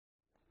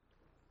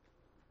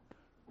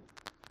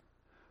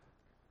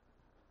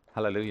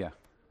Hallelujah.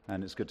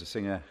 And it's good to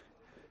sing a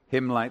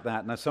hymn like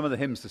that. Now, some of the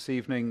hymns this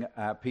evening,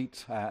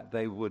 Pete,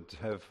 they would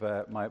have,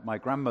 my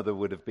grandmother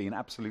would have been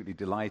absolutely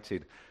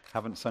delighted.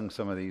 Haven't sung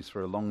some of these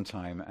for a long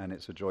time, and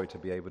it's a joy to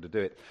be able to do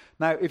it.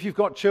 Now, if you've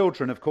got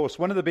children, of course,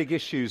 one of the big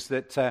issues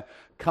that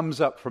comes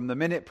up from the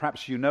minute,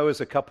 perhaps you know as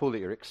a couple that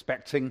you're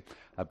expecting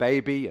a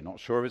baby, you're not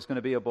sure if it's going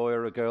to be a boy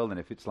or a girl, and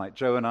if it's like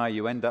Joe and I,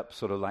 you end up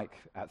sort of like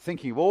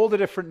thinking of all the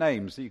different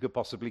names that you could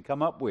possibly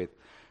come up with.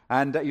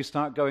 And you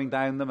start going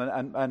down them,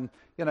 and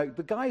you know,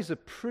 the guys are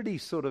pretty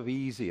sort of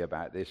easy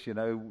about this. You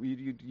know,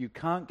 you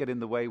can't get in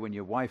the way when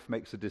your wife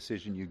makes a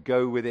decision. You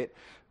go with it,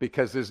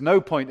 because there's no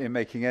point in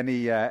making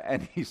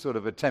any sort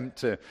of attempt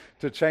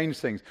to change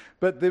things.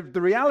 But the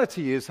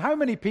reality is, how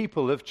many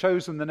people have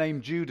chosen the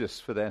name Judas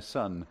for their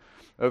son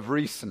of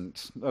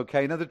recent?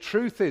 Okay, now the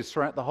truth is,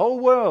 throughout the whole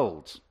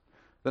world,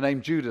 the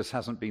name Judas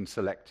hasn't been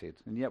selected.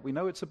 And yet we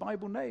know it's a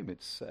Bible name.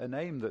 It's a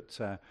name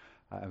that...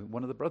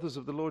 one of the brothers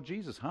of the Lord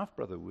Jesus,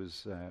 half-brother,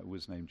 was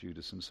named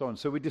Judas, and so on.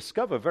 So we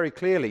discover very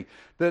clearly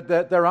that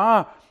there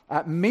are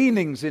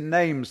meanings in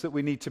names that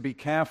we need to be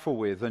careful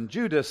with, and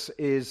Judas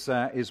is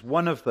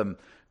one of them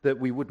that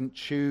we wouldn't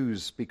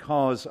choose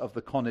because of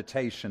the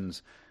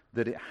connotations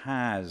that it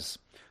has.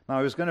 Now,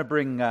 I was going to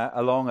bring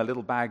along a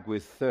little bag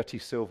with 30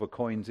 silver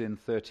coins in,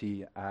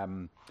 30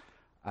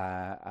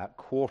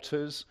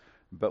 quarters,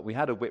 but we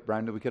had a whip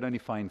round and we could only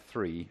find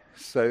 3.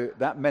 So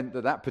that meant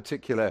that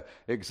particular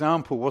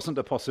example wasn't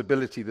a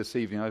possibility this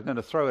evening. I was going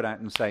to throw it out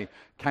and say,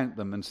 count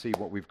them and see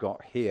what we've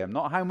got here.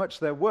 Not how much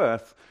they're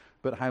worth,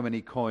 but how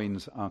many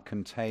coins are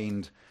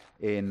contained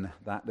in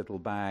that little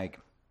bag.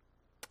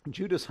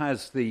 Judas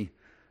has the,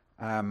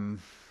 not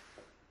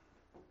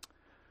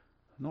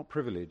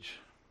privilege.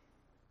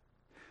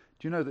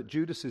 Do you know that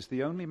Judas is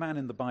the only man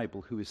in the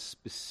Bible who is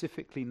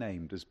specifically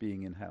named as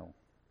being in hell?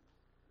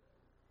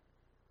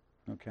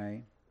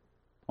 Okay,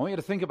 I want you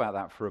to think about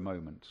that for a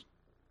moment.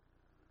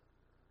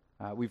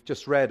 We've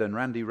just read, and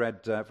Randy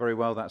read very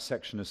well that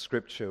section of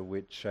Scripture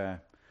which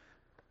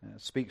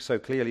speaks so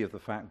clearly of the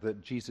fact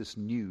that Jesus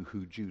knew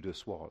who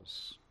Judas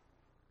was.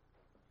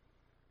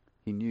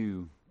 He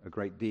knew a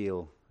great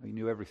deal. He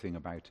knew everything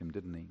about him,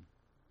 didn't he?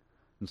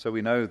 And so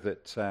we know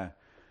that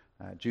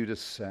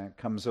Judas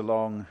comes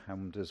along,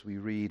 and as we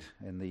read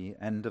in the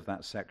end of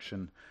that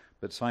section,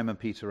 but Simon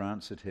Peter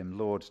answered him,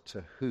 Lord,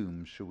 to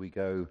whom shall we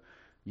go?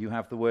 You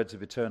have the words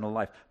of eternal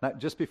life. Now,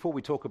 just before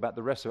we talk about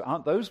the rest of it,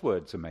 aren't those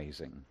words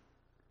amazing?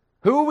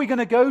 Who are we going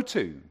to go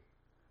to?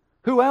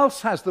 Who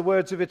else has the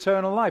words of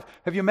eternal life?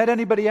 Have you met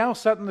anybody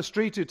else out in the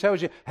street who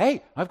tells you,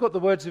 hey, I've got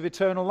the words of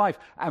eternal life?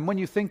 And when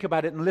you think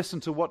about it and listen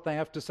to what they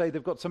have to say,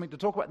 they've got something to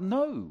talk about?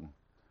 No,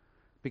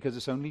 because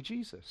it's only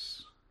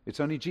Jesus. It's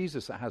only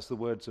Jesus that has the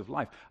words of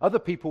life. Other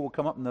people will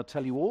come up and they'll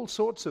tell you all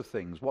sorts of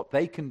things, what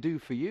they can do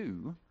for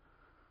you.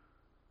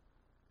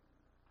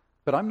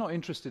 But I'm not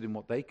interested in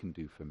what they can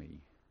do for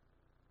me.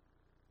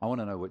 I want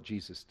to know what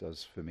Jesus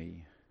does for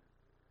me,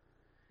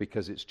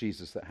 because it's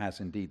Jesus that has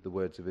indeed the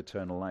words of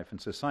eternal life. And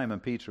so Simon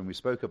Peter, and we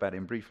spoke about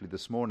him briefly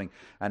this morning,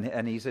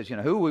 and he says, you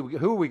know,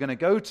 who are we going to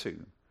go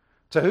to?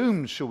 To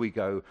whom shall we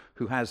go?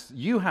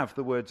 You have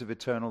the words of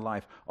eternal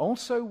life.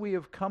 Also we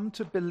have come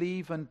to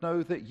believe and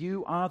know that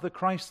you are the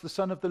Christ, the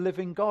Son of the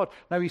living God.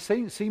 Now he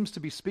seems to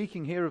be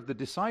speaking here of the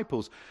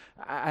disciples,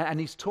 and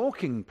he's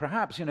talking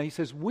perhaps, you know, he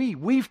says,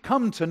 we've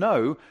come to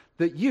know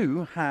that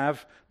you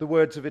have the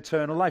words of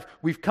eternal life.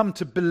 We've come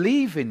to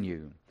believe in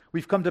you.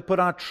 We've come to put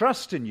our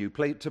trust in you,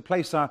 to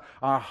place our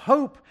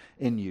hope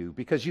in you,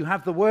 because you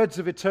have the words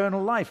of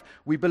eternal life.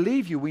 We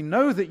believe you. We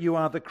know that you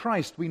are the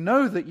Christ. We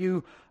know that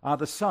you are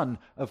the Son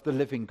of the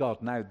living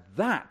God. Now,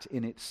 that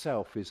in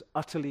itself is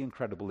utterly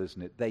incredible,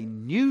 isn't it? They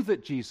knew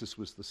that Jesus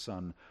was the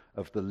Son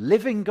of the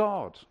living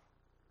God.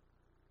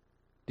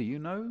 Do you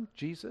know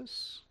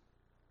Jesus?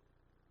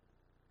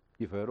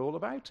 You've heard all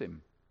about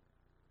him.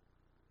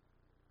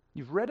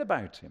 You've read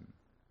about him.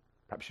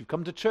 Perhaps you've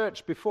come to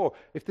church before.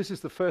 If this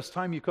is the first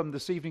time you come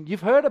this evening,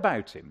 you've heard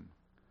about him.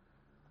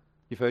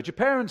 You've heard your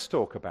parents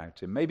talk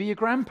about him. Maybe your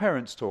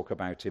grandparents talk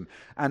about him.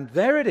 And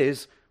there it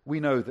is. We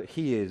know that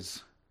he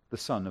is the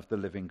Son of the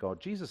living God.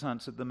 Jesus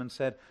answered them and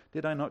said,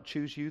 did I not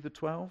choose you, the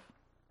 12?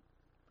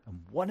 And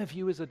one of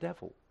you is a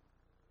devil.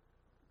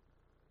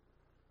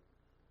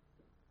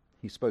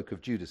 He spoke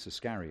of Judas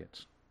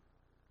Iscariot,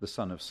 the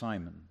son of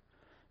Simon,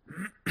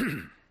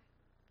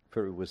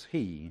 for it was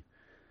he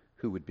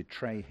who would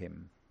betray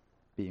him,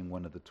 being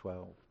one of the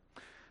 12.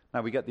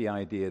 Now we get the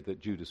idea that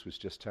Judas was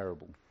just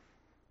terrible.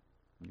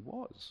 He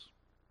was.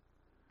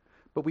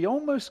 But we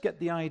almost get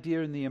the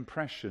idea and the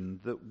impression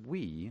that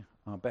we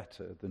are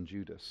better than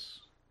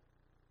Judas.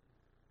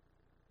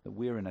 That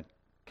we're in a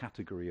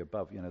category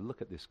above. You know,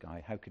 look at this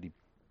guy. How could he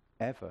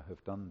ever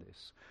have done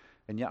this?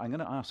 And yet I'm going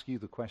to ask you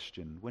the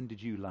question, when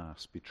did you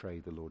last betray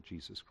the Lord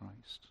Jesus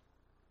Christ?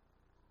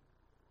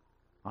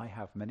 I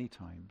have many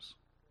times.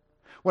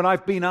 When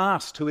I've been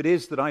asked who it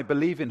is that I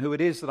believe in, who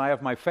it is that I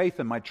have my faith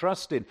and my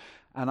trust in,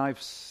 and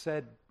I've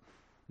said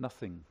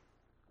nothing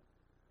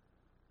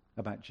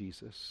about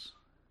Jesus,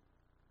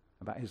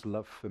 about his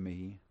love for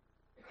me,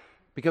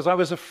 because I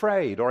was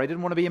afraid, or I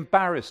didn't want to be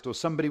embarrassed, or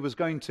somebody was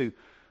going to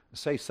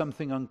say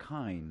something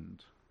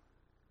unkind.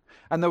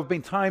 And there have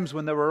been times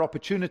when there were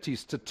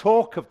opportunities to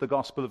talk of the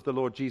gospel of the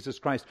Lord Jesus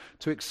Christ,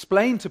 to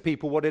explain to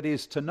people what it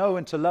is to know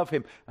and to love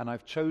him, and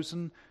I've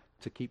chosen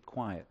to keep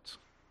quiet.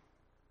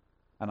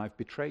 And I've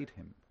betrayed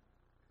him.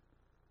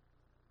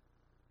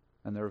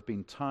 And there have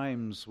been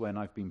times when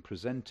I've been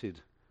presented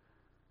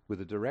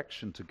with a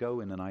direction to go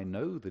in, and I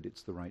know that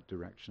it's the right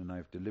direction, and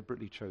I've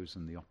deliberately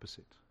chosen the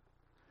opposite.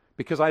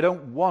 Because I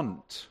don't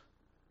want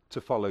to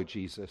follow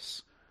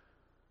Jesus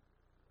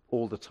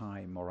all the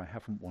time, or I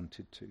haven't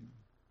wanted to.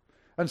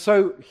 And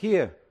so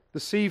here,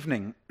 this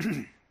evening,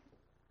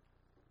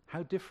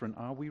 how different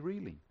are we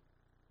really?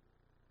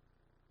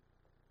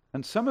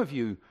 And some of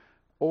you,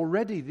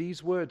 already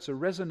these words are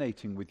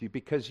resonating with you,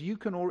 because you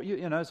can,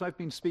 as I've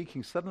been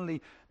speaking,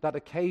 suddenly that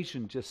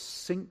occasion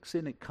just sinks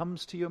in, it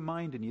comes to your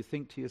mind, and you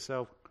think to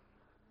yourself,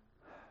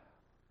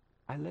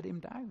 I let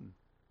him down.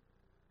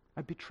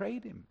 I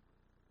betrayed him.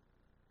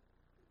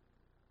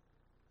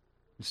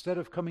 Instead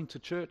of coming to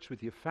church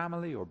with your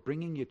family or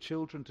bringing your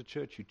children to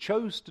church, you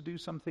chose to do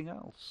something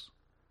else.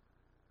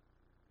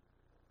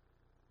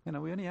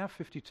 We only have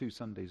 52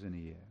 Sundays in a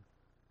year,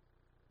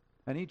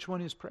 and each one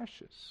is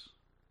precious.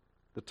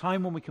 The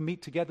time when we can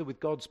meet together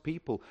with God's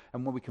people,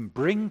 and when we can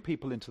bring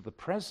people into the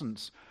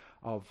presence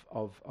of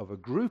a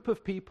group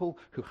of people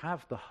who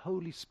have the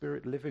Holy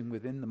Spirit living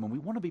within them, and we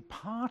want to be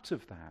part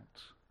of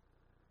that.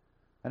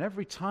 And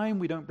every time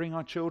we don't bring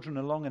our children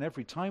along, and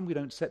every time we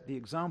don't set the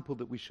example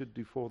that we should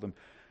do for them,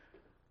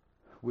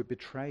 we're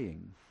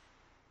betraying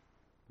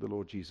the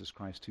Lord Jesus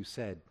Christ, who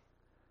said,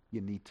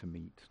 you need to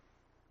meet.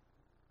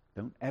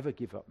 Don't ever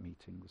give up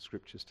meeting, the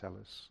scriptures tell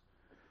us.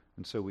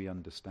 And so we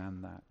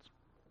understand that.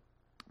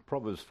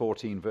 Proverbs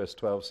 14 verse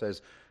 12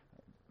 says,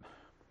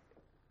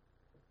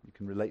 you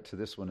can relate to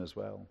this one as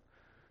well.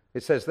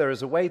 It says, there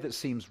is a way that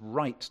seems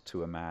right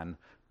to a man,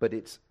 but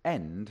its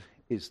end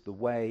is the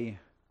way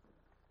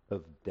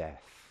of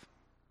death.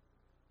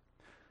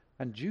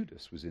 And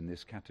Judas was in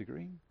this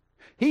category.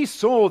 He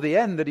saw the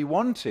end that he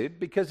wanted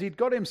because he'd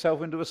got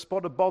himself into a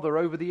spot of bother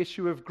over the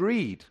issue of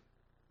greed.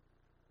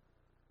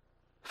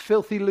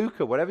 Filthy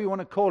lucre, whatever you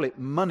want to call it,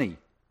 money.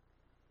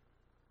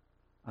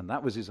 And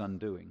that was his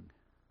undoing.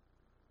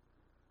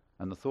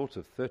 And the thought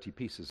of 30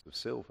 pieces of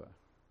silver,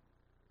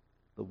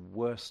 the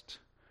worst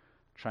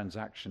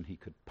transaction he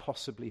could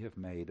possibly have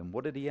made. And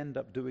what did he end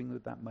up doing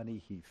with that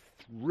money? He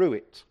threw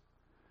it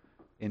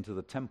into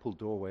the temple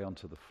doorway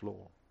onto the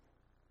floor.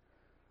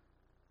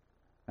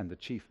 And the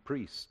chief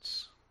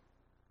priests,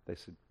 they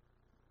said,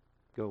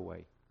 go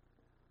away.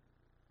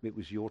 It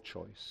was your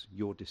choice,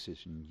 your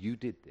decision. You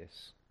did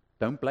this.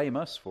 Don't blame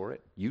us for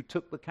it. You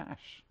took the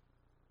cash.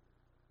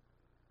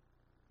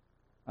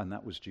 And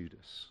that was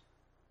Judas.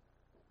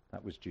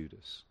 That was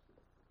Judas.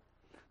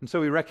 And so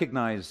we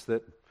recognize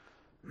that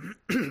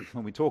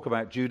when we talk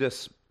about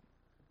Judas,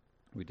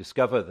 we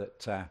discover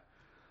that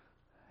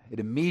it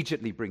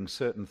immediately brings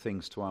certain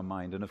things to our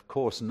mind. And of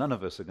course, none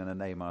of us are going to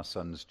name our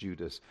sons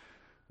Judas.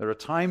 There are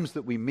times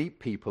that we meet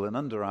people and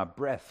under our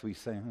breath we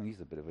say, oh,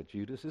 he's a bit of a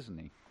Judas, isn't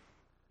he?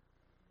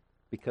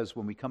 Because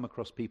when we come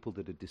across people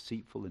that are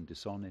deceitful and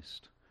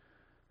dishonest,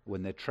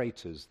 when they're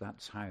traitors,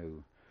 that's how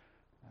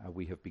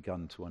we have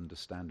begun to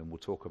understand, and we'll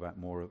talk about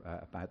more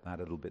about that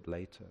a little bit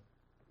later.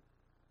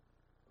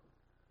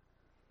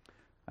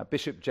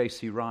 Bishop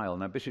J.C. Ryle.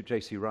 Now, Bishop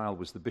J.C. Ryle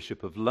was the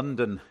Bishop of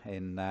London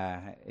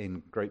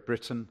in Great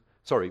Britain.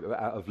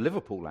 Of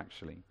Liverpool,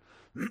 actually.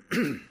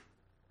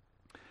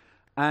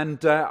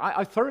 And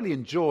I thoroughly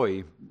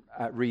enjoy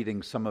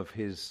reading some of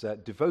his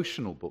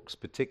devotional books,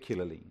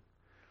 particularly.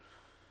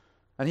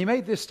 And he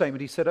made this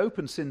statement. He said,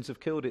 open sins have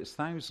killed its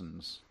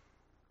thousands,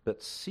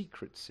 but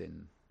secret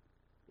sin,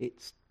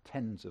 it's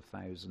tens of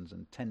thousands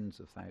and tens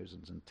of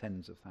thousands and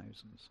tens of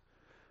thousands.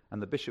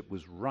 And the bishop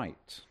was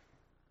right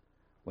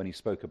when he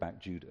spoke about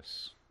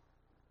Judas.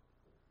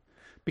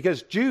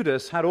 Because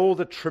Judas had all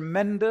the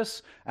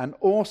tremendous and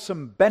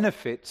awesome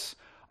benefits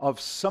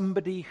of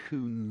somebody who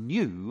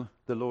knew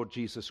the Lord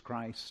Jesus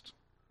Christ.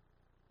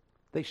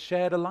 They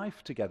shared a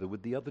life together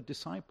with the other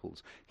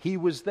disciples. He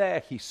was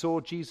there. He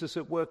saw Jesus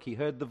at work. He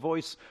heard the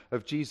voice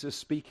of Jesus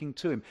speaking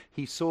to him.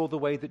 He saw the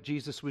way that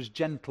Jesus was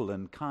gentle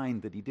and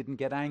kind, that he didn't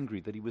get angry,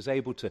 that he was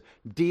able to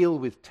deal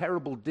with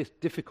terrible,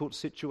 difficult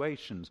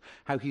situations.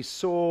 How he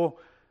saw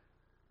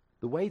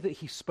the way that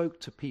he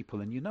spoke to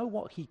people. And you know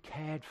what? He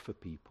cared for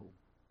people.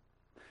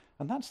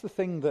 And that's the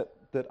thing that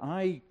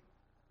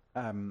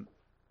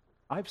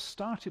I've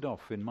started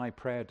off in my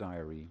prayer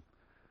diary.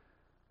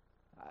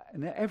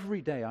 And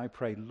every day I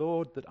pray,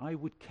 Lord, that I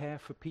would care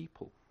for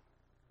people.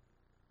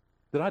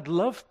 That I'd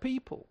love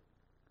people.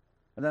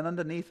 And then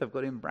underneath I've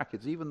got in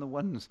brackets, even the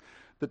ones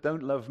that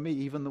don't love me,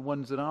 even the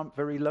ones that aren't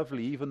very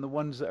lovely, even the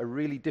ones that are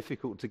really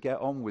difficult to get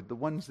on with, the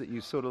ones that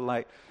you sort of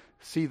like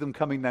see them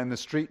coming down the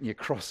street and you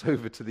cross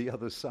over to the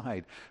other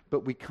side.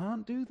 But we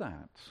can't do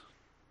that.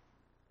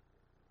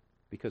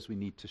 Because we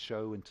need to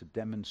show and to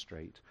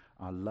demonstrate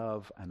our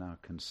love and our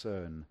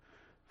concern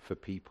for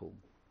people.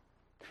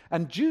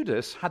 And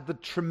Judas had the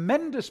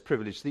tremendous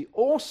privilege, the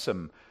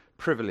awesome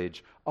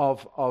privilege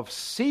of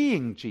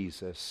seeing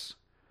Jesus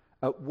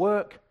at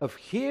work, of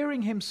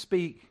hearing him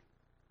speak.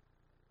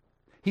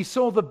 He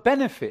saw the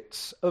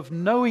benefits of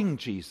knowing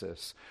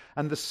Jesus.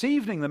 And this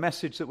evening, the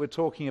message that we're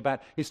talking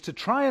about is to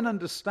try and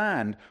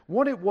understand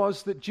what it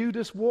was that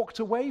Judas walked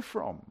away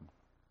from.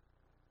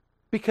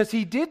 Because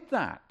he did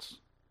that.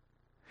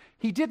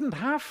 He didn't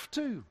have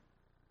to.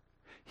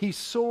 He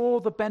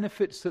saw the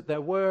benefits that there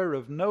were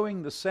of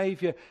knowing the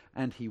Savior,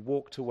 and he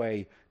walked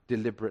away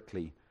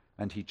deliberately,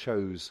 and he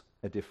chose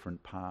a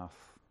different path.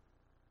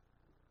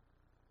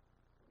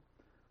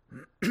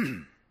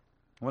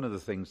 One of the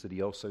things that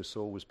he also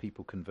saw was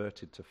people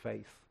converted to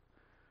faith,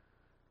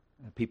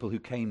 people who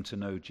came to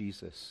know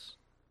Jesus.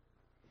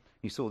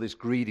 He saw this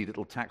greedy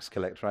little tax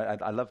collector.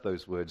 I love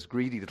those words,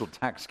 greedy little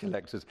tax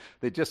collectors.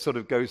 It just sort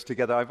of goes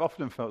together. I've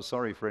often felt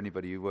sorry for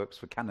anybody who works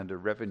for Canada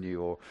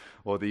Revenue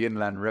or the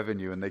Inland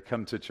Revenue, and they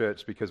come to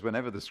church because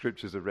whenever the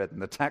scriptures are read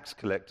and the tax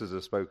collectors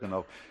are spoken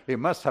of, it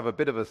must have a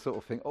bit of a sort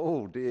of thing,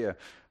 oh dear.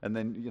 And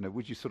then,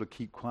 would you sort of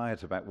keep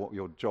quiet about what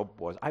your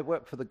job was? I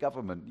work for the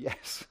government.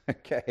 Yes,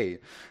 okay.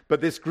 But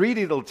this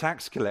greedy little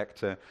tax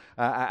collector,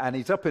 and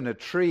he's up in a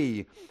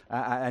tree,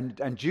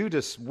 and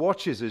Judas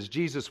watches as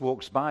Jesus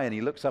walks by, and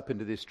he looks up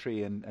into this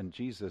tree, and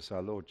Jesus,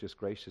 our Lord, just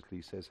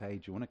graciously says, hey,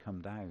 do you want to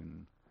come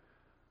down?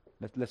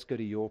 Let's go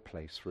to your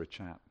place for a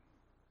chat.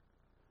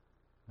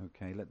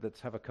 Okay,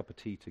 let's have a cup of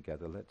tea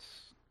together.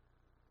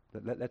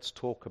 Let's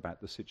talk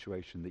about the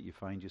situation that you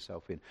find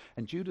yourself in.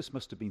 And Judas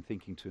must have been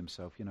thinking to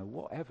himself,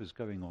 whatever's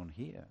going on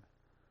here?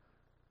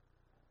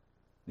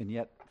 And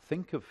yet,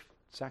 think of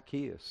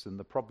Zacchaeus and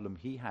the problem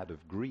he had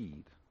of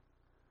greed,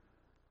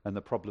 and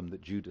the problem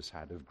that Judas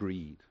had of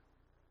greed.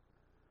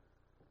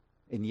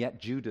 And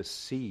yet Judas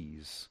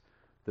sees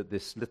that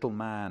this little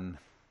man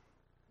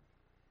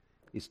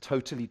is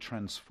totally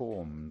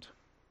transformed,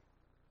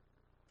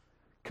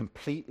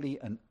 completely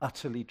and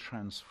utterly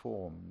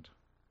transformed.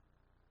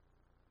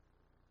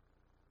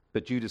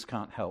 But Judas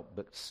can't help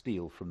but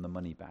steal from the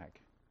money bag.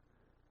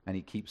 And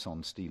he keeps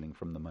on stealing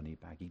from the money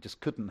bag. He just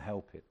couldn't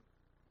help it.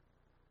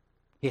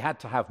 He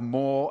had to have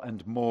more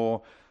and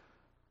more,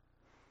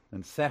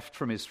 and theft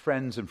from his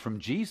friends and from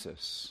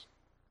Jesus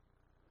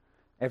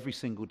every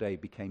single day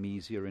became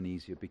easier and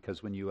easier,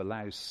 because when you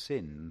allow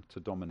sin to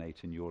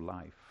dominate in your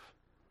life,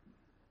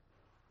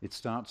 it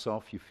starts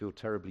off, you feel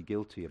terribly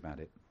guilty about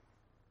it.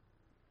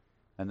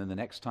 And then the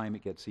next time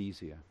it gets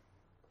easier.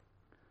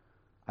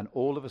 And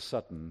all of a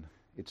sudden,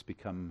 it's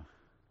become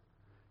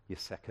your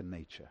second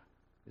nature.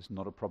 It's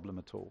not a problem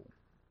at all.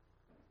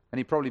 And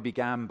he probably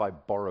began by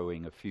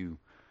borrowing a few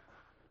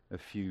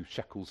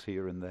shekels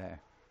here and there.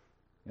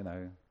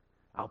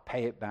 I'll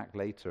pay it back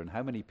later. And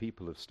how many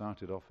people have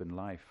started off in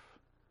life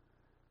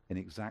in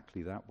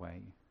exactly that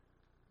way?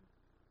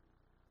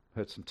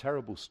 Heard some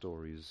terrible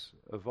stories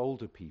of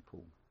older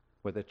people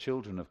where their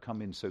children have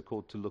come in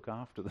so-called to look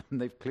after them.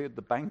 They've cleared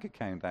the bank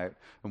account out,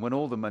 and when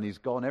all the money's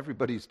gone,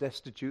 everybody's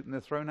destitute and they're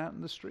thrown out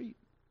in the street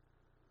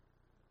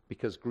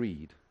because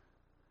greed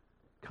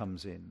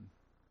comes in.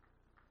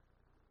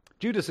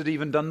 Judas had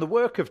even done the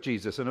work of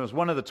Jesus, and as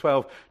one of the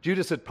 12,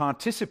 Judas had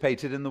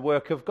participated in the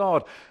work of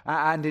God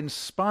and in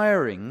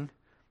spreading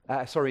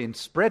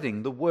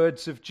the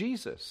words of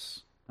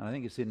Jesus. And I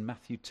think it's in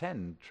Matthew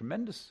 10,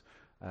 tremendous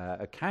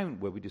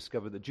account where we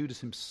discover that Judas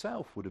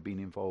himself would have been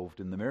involved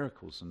in the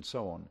miracles and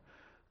so on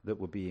that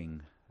were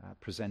being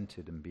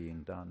presented and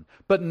being done.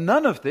 But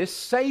none of this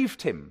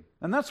saved him.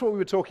 And that's what we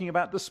were talking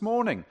about this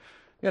morning.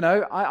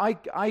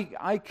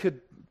 I could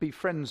be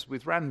friends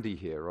with Randy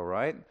here, all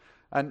right?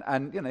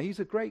 And he's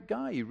a great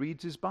guy. He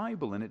reads his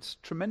Bible, and it's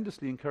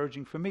tremendously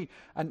encouraging for me.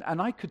 And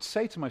I could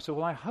say to myself,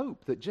 well, I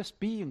hope that just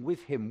being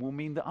with him will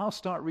mean that I'll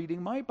start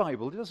reading my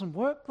Bible. It doesn't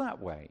work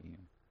that way.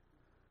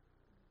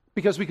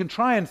 Because we can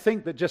try and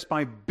think that just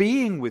by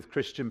being with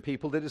Christian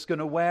people that it's going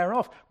to wear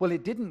off. Well,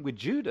 it didn't with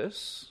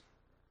Judas.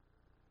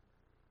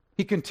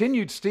 He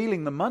continued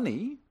stealing the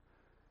money,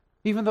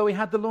 even though he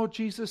had the Lord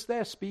Jesus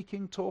there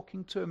speaking,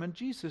 talking to him. And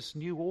Jesus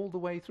knew all the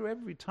way through.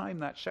 Every time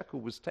that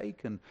shekel was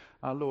taken,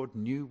 our Lord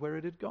knew where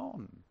it had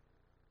gone.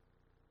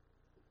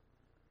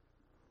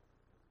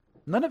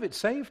 None of it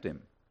saved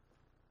him.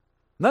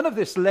 None of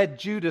this led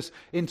Judas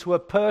into a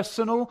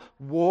personal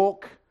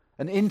walk,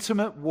 an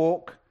intimate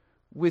walk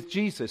with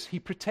Jesus. He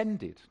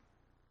pretended.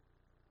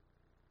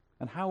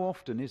 And how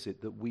often is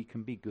it that we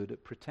can be good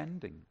at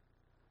pretending?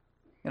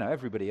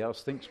 Everybody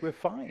else thinks we're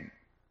fine.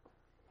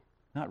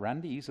 Not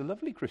Randy, he's a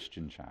lovely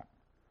Christian chap.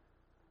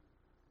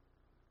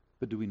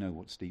 But do we know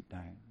what's deep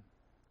down?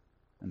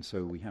 And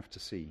so we have to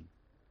see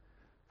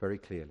very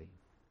clearly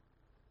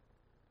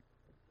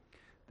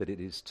that it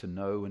is to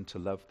know and to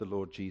love the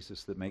Lord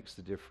Jesus that makes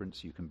the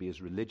difference. You can be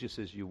as religious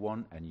as you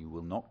want, and you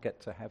will not get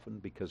to heaven,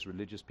 because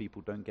religious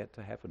people don't get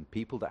to heaven.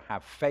 People that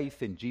have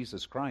faith in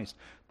Jesus Christ,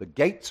 the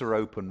gates are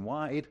open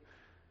wide,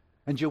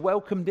 and you're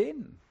welcomed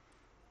in.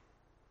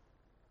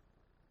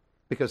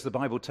 Because the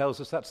Bible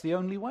tells us that's the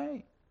only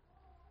way.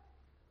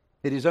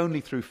 It is only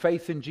through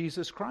faith in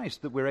Jesus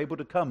Christ that we're able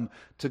to come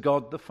to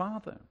God the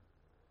Father.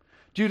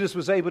 Judas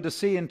was able to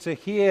see and to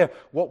hear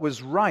what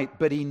was right,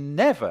 but he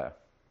never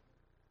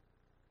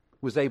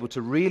was able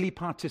to really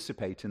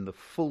participate in the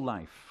full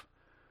life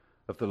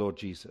of the Lord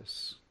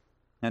Jesus.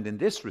 And in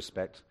this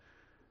respect,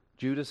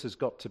 Judas has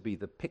got to be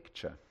the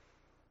picture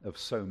of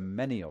so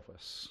many of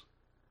us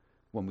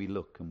when we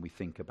look and we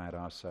think about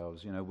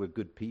ourselves. You know, we're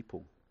good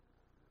people.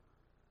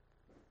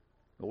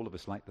 All of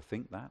us like to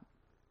think that.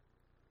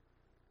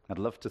 I'd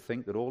love to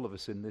think that all of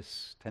us in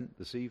this tent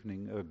this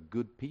evening are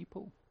good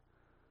people.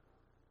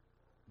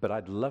 But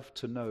I'd love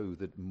to know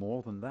that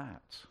more than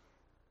that,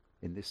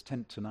 in this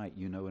tent tonight,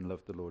 you know and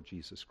love the Lord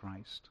Jesus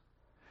Christ.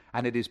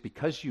 And it is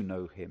because you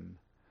know him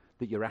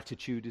that your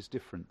attitude is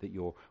different, that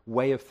your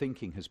way of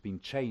thinking has been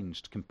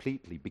changed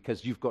completely,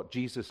 because you've got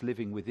Jesus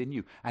living within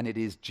you, and it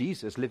is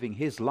Jesus living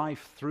his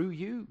life through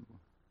you.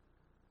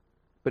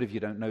 But if you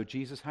don't know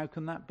Jesus, how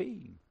can that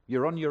be?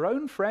 You're on your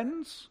own,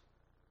 friends.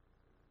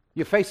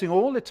 You're facing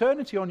all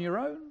eternity on your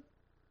own.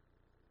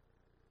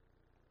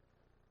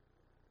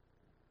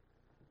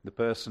 The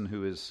person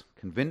who has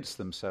convinced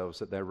themselves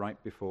that they're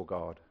right before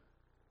God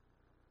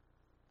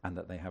and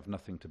that they have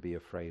nothing to be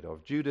afraid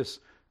of. Judas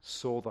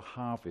saw the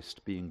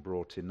harvest being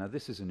brought in. Now,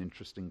 this is an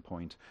interesting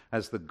point.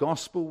 As the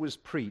gospel was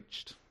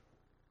preached,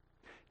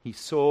 he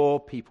saw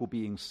people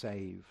being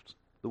saved.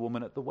 The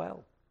woman at the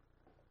well.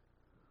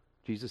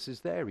 Jesus is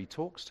there. He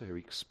talks to her.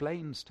 He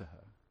explains to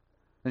her.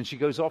 And she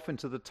goes off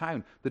into the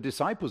town. The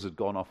disciples had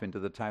gone off into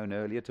the town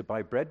earlier to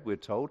buy bread, we're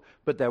told.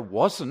 But there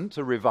wasn't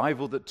a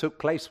revival that took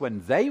place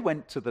when they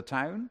went to the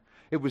town.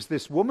 It was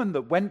this woman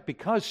that went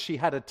because she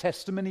had a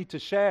testimony to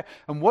share.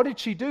 And what did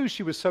she do?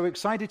 She was so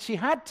excited she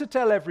had to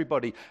tell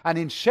everybody. And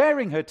in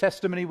sharing her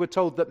testimony, we're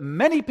told that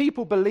many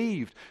people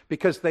believed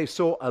because they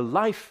saw a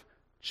life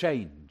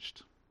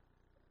changed.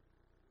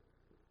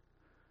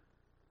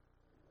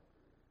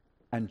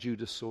 And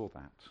Judas saw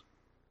that.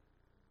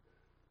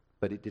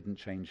 But it didn't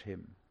change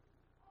him.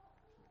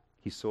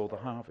 He saw the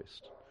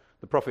harvest.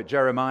 The prophet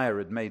Jeremiah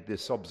had made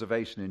this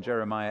observation in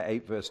Jeremiah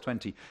 8 verse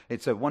 20.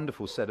 It's a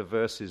wonderful set of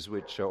verses,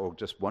 or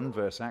just one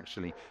verse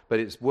actually,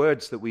 but it's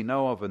words that we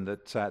know of and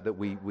that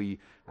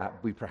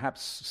we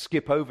perhaps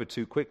skip over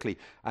too quickly.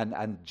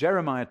 And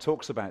Jeremiah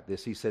talks about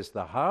this. He says,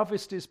 the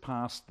harvest is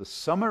past, the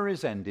summer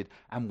is ended,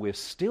 and we're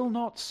still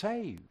not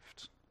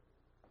saved.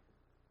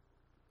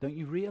 Don't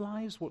you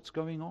realize what's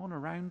going on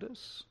around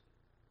us?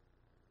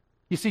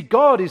 You see,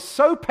 God is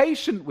so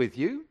patient with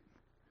you.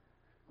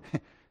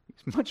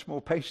 He's much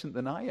more patient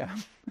than I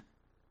am.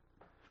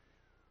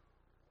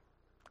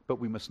 But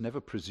we must never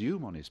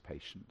presume on his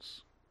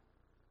patience.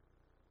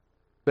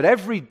 But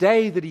every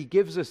day that he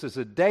gives us is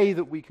a day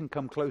that we can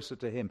come closer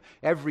to him.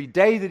 Every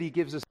day that he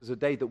gives us is a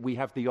day that we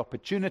have the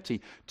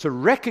opportunity to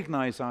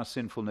recognize our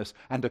sinfulness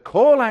and to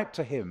call out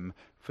to him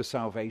for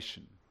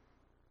salvation.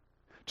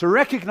 To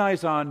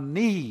recognize our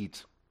need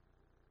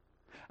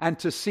and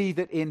to see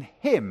that in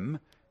him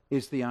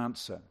is the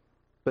answer,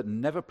 but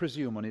never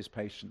presume on his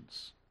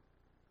patience.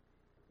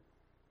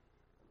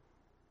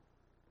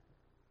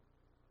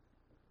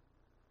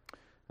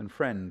 And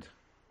friend,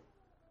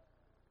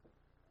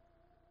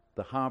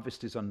 the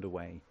harvest is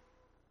underway.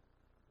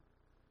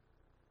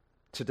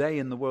 Today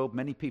in the world,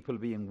 many people are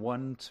being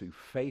won to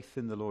faith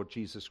in the Lord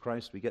Jesus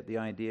Christ. We get the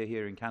idea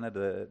here in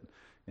Canada,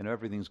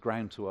 everything's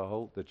ground to a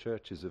halt. The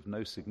church is of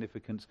no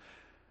significance.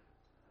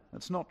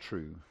 That's not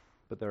true.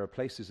 But there are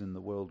places in the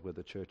world where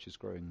the church is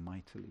growing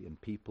mightily, and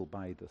people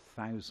by the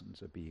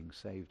thousands are being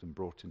saved and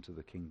brought into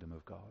the kingdom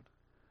of God.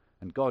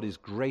 And God is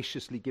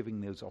graciously giving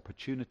those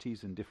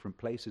opportunities in different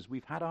places.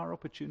 We've had our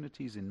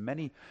opportunities in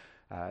many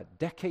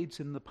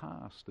decades in the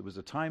past. There was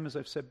a time, as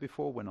I've said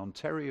before, when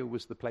Ontario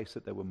was the place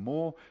that there were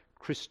more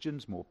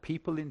Christians, more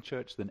people in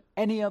church than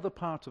any other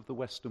part of the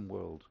Western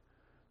world.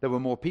 There were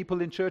more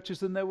people in churches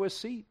than there were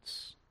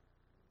seats.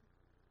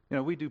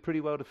 We do pretty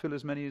well to fill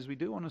as many as we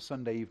do on a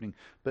Sunday evening.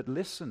 But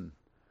listen,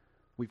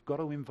 we've got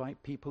to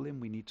invite people in.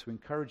 We need to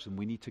encourage them.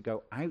 We need to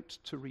go out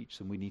to reach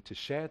them. We need to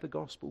share the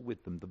gospel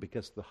with them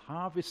because the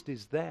harvest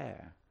is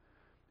there.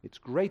 It's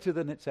greater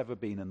than it's ever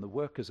been, and the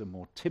workers are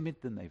more timid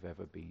than they've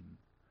ever been.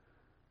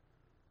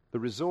 The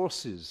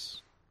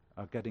resources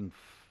are getting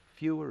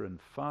fewer and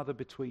farther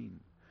between,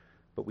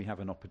 but we have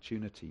an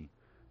opportunity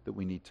that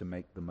we need to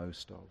make the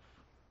most of.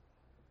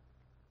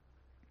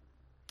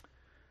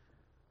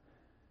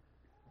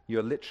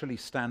 You're literally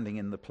standing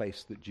in the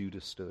place that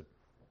Judas stood.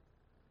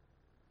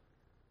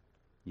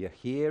 You're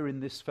here in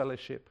this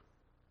fellowship.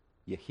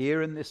 You're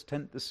here in this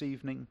tent this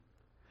evening.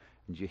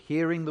 And you're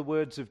hearing the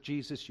words of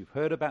Jesus. You've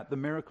heard about the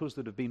miracles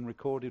that have been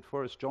recorded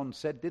for us. John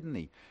said, didn't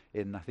he?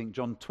 In, I think,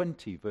 John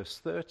 20, verse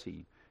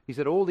 30. He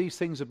said, all these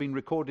things have been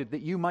recorded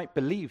that you might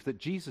believe that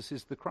Jesus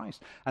is the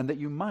Christ and that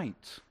you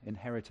might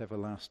inherit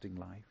everlasting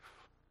life.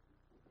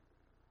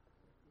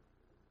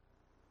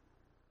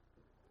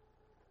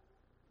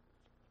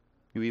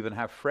 You even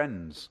have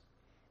friends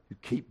who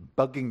keep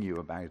bugging you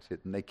about it,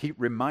 and they keep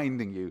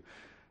reminding you,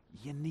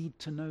 you need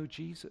to know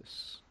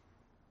Jesus.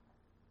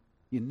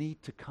 You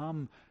need to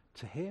come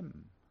to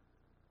him.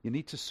 You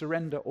need to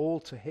surrender all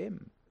to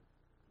him.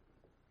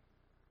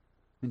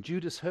 And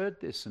Judas heard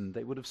this, and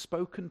they would have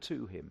spoken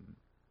to him.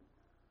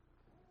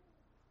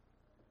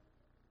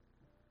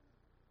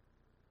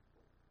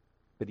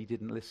 But he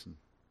didn't listen.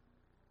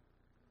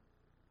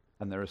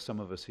 And there are some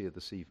of us here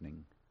this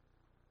evening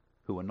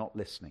who are not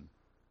listening.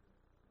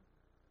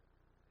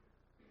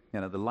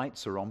 You know, the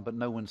lights are on, but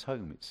no one's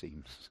home, it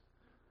seems.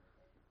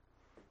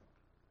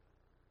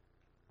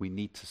 We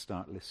need to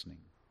start listening.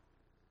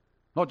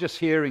 Not just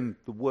hearing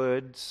the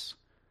words,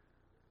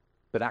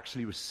 but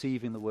actually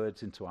receiving the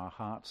words into our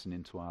hearts and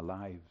into our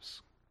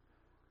lives.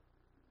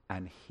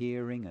 And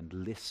hearing and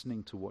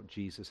listening to what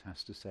Jesus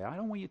has to say. I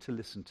don't want you to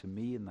listen to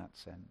me in that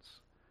sense.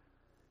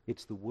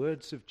 It's the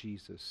words of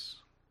Jesus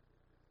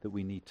that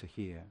we need to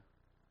hear.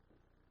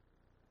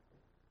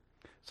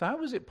 So how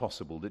was it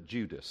possible that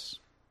Judas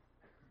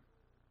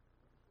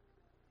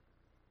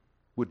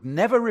would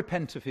never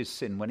repent of his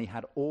sin when he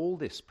had all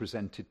this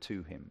presented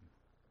to him?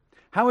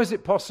 How is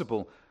it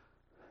possible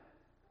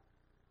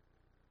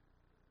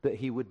that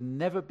he would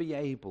never be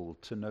able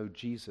to know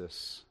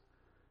Jesus,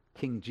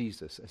 King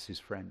Jesus, as his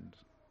friend?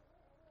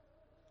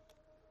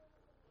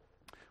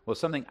 Well,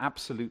 something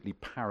absolutely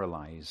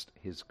paralyzed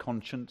his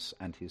conscience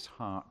and his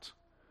heart,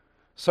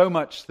 so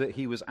much that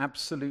he was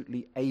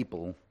absolutely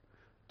able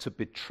to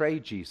betray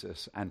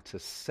Jesus and to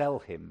sell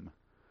him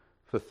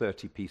for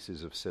 30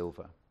 pieces of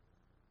silver.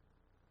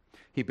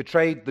 He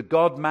betrayed the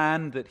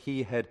God-man that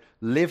he had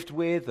lived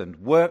with and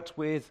worked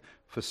with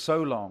for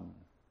so long.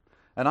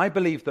 And I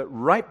believe that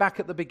right back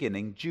at the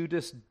beginning,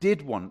 Judas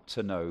did want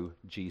to know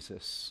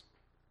Jesus.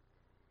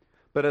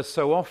 But as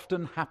so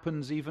often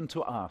happens even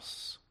to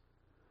us,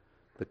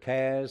 the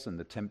cares and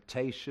the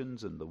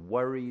temptations and the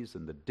worries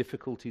and the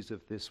difficulties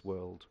of this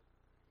world,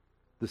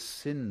 the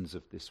sins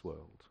of this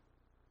world,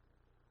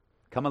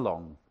 come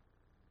along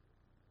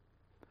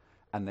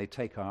and they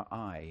take our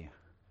eye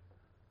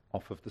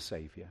off of the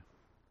Savior.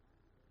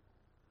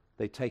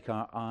 They take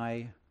our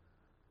eye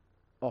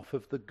off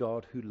of the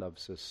God who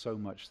loves us so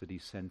much that he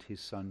sent his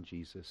son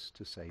Jesus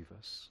to save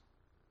us.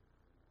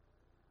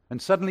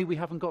 And suddenly we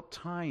haven't got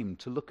time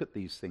to look at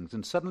these things.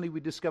 And suddenly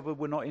we discover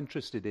we're not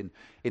interested in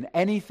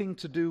anything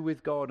to do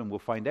with God, and we'll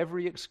find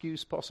every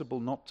excuse possible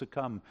not to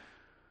come.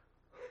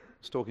 I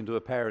was talking to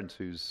a parent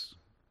who's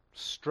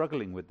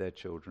struggling with their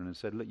children and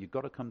said, look, you've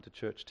got to come to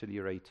church till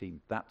you're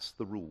 18. That's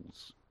the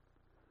rules.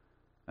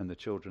 And the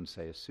children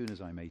say, as soon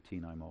as I'm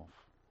 18, I'm off.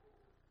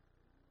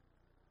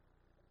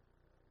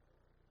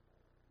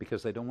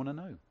 Because they don't want to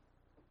know.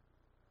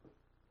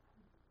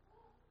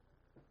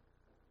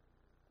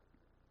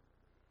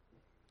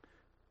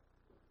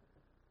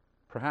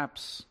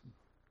 Perhaps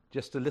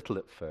just a little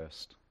at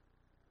first,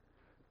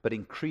 but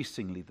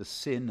increasingly the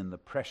sin and the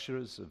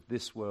pressures of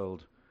this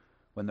world,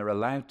 when they're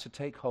allowed to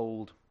take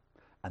hold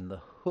and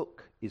the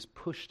hook is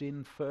pushed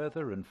in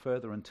further and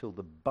further until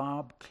the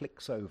barb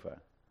clicks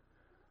over,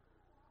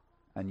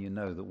 and you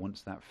know that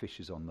once that fish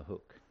is on the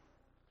hook,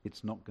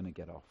 it's not going to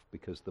get off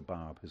because the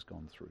barb has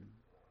gone through.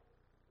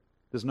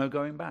 There's no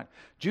going back.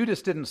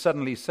 Judas didn't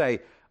suddenly say,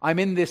 I'm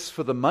in this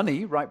for the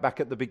money, right back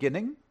at the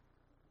beginning.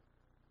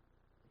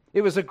 It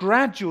was a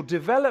gradual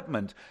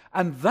development,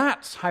 and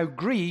that's how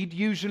greed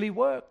usually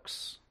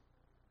works.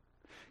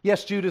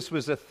 Yes, Judas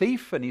was a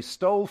thief, and he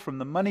stole from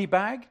the money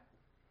bag.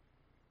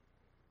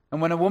 And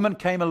when a woman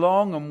came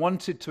along and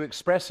wanted to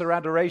express her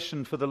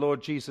adoration for the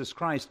Lord Jesus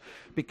Christ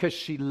because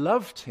she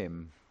loved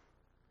him,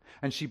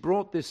 and she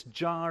brought this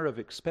jar of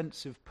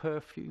expensive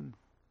perfume,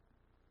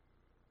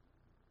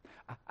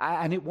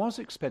 and it was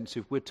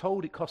expensive. We're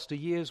told it cost a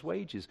year's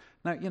wages.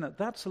 Now,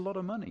 that's a lot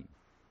of money.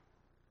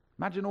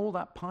 Imagine all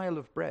that pile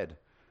of bread,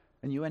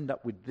 and you end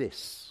up with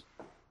this.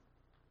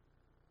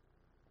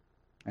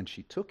 And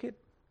she took it,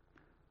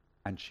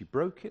 and she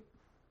broke it,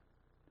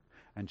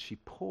 and she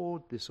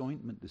poured this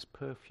ointment, this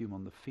perfume,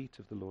 on the feet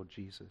of the Lord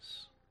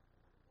Jesus.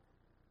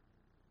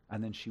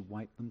 And then she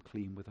wiped them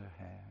clean with her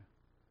hair.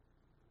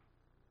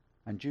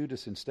 And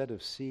Judas, instead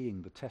of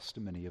seeing the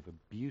testimony of a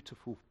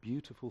beautiful,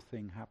 beautiful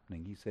thing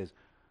happening, he says,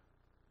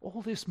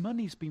 all this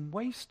money's been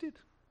wasted.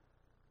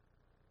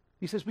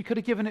 He says, we could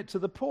have given it to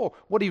the poor.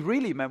 What he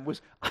really meant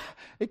was,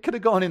 it could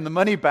have gone in the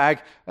money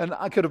bag and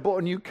I could have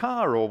bought a new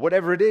car or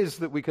whatever it is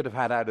that we could have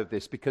had out of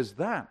this, because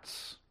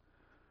that's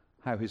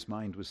how his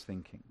mind was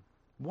thinking.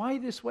 Why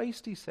this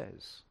waste, he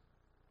says.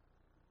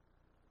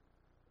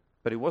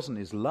 But it wasn't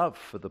his love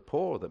for the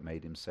poor that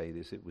made him say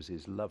this. It was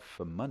his love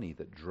for money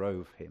that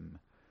drove him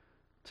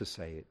to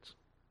say it.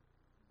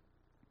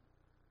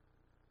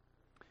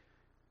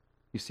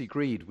 You see,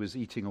 greed was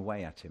eating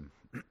away at him.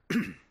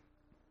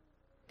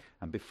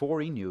 And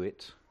before he knew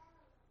it,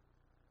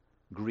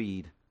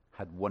 greed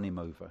had won him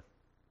over.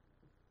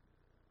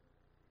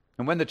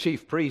 And when the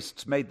chief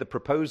priests made the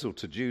proposal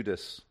to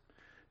Judas,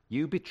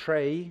 you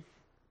betray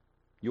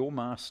your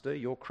master,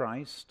 your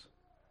Christ,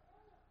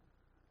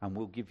 and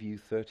we'll give you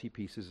 30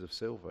 pieces of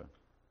silver.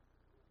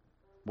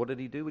 What did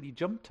he do when he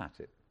jumped at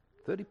it?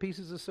 30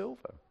 pieces of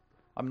silver.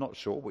 I'm not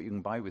sure what you can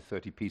buy with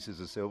 30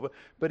 pieces of silver,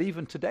 but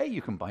even today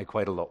you can buy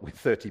quite a lot with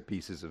 30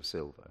 pieces of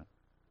silver.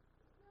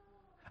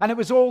 And it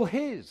was all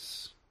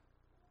his.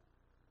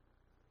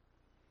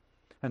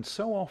 And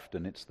so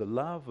often it's the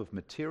love of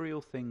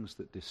material things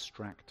that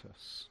distract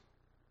us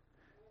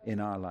in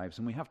our lives.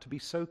 And we have to be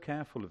so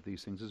careful of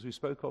these things. As we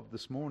spoke of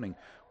this morning,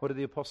 what did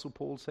the Apostle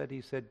Paul say?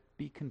 He said,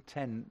 be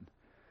content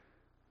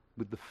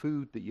with the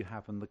food that you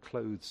have and the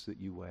clothes that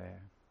you wear.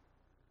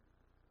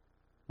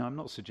 Now, I'm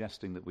not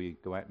suggesting that we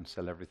go out and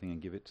sell everything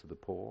and give it to the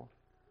poor.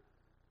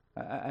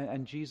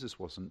 And Jesus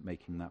wasn't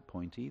making that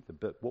point either.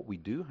 But what we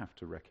do have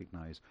to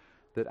recognize,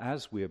 that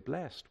as we're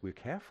blessed, we're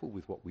careful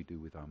with what we do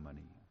with our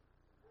money.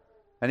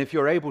 And if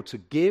you're able to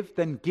give,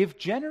 then give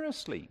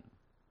generously.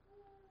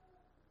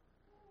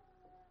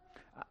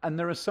 And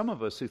there are some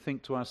of us who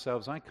think to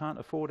ourselves, I can't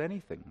afford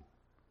anything.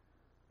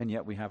 And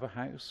yet we have a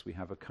house, we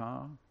have a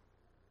car.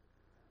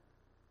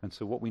 And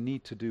so what we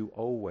need to do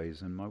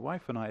always, and my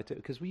wife and I,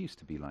 because we used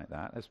to be like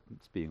that, it's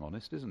being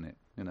honest, isn't it?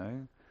 You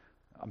know,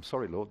 I'm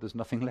sorry, Lord, there's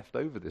nothing left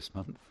over this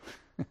month.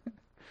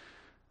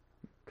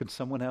 Could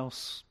someone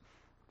else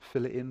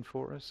fill it in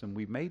for us? And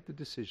we made the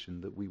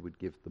decision that we would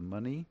give the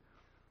money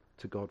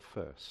to God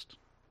first.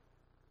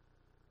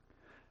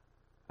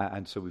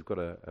 And so we've got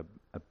a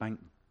bank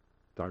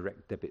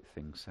direct debit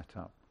thing set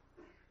up.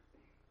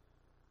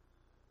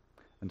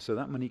 And so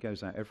that money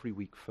goes out every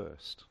week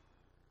first.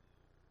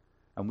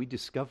 And we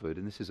discovered,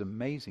 and this is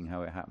amazing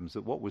how it happens,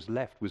 that what was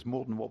left was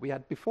more than what we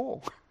had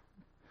before.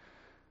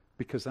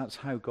 Because that's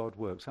how God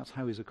works. That's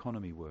how his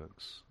economy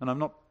works. And I'm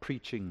not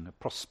preaching a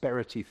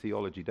prosperity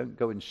theology. Don't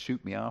go and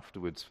shoot me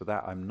afterwards for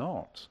that. I'm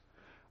not.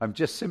 I'm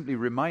just simply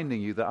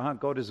reminding you that our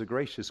God is a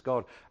gracious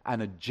God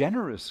and a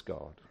generous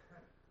God.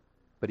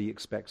 But he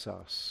expects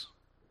us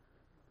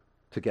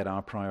to get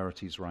our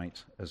priorities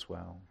right as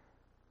well.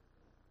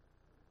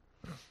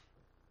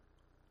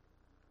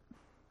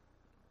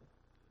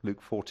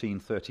 Luke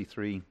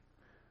 14:33.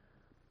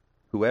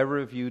 Whoever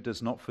of you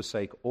does not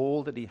forsake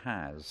all that he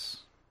has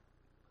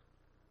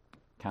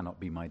cannot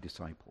be my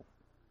disciple.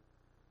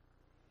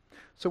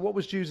 So what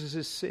was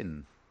Judas's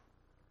sin?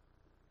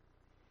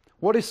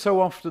 What is so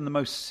often the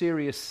most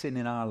serious sin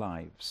in our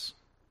lives?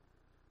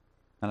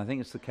 And I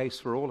think it's the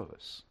case for all of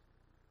us.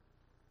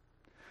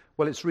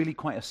 Well, it's really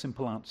quite a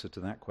simple answer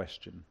to that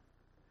question.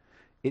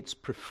 It's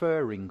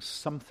preferring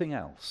something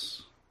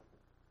else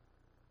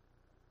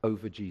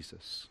over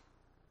Jesus.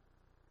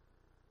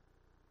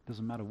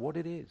 Doesn't matter what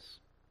it is.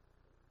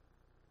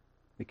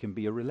 It can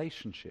be a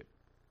relationship.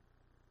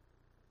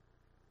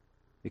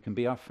 It can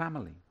be our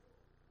family.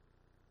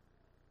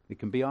 It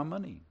can be our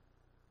money.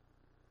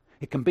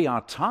 It can be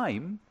our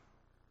time.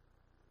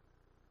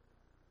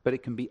 But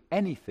it can be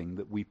anything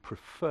that we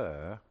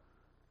prefer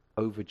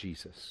over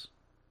Jesus.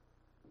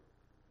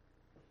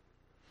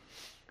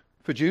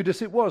 For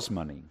Judas, it was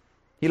money.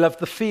 He loved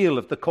the feel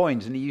of the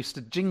coins, and he used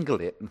to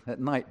jingle it at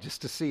night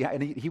just to see.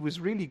 And he was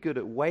really good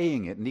at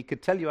weighing it, and he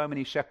could tell you how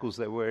many shekels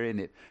there were in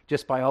it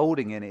just by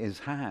holding it in his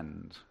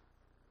hand.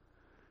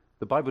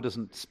 The Bible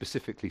doesn't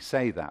specifically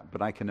say that,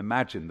 but I can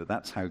imagine that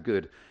that's how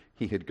good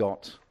he had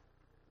got.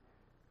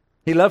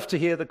 He loved to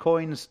hear the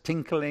coins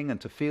tinkling and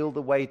to feel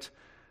the weight,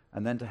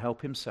 and then to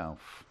help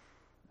himself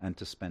and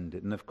to spend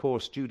it. And of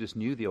course, Judas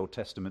knew the Old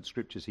Testament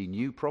scriptures. He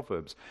knew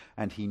Proverbs,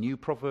 and he knew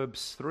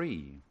Proverbs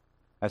 3.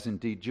 As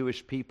indeed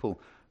Jewish people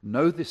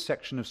know this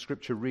section of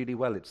Scripture really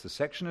well. It's the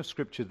section of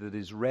Scripture that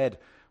is read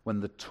when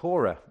the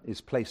Torah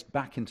is placed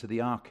back into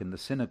the ark in the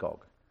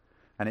synagogue.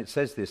 And it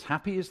says this,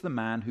 happy is the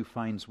man who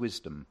finds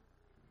wisdom.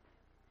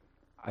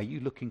 Are you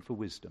looking for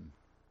wisdom?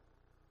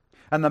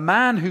 And the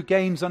man who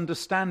gains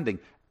understanding.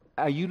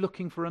 Are you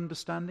looking for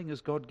understanding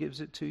as God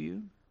gives it to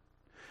you?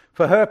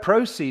 For her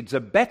proceeds are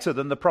better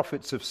than the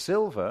profits of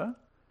silver,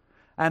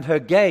 and her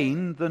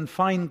gain than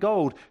fine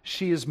gold.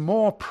 She is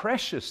more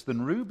precious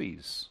than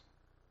rubies.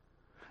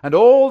 And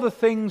all the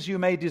things you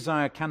may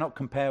desire cannot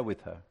compare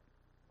with her.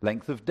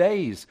 Length of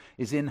days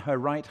is in her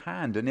right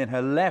hand, and in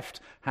her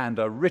left hand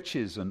are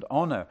riches and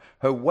honor.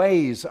 Her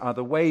ways are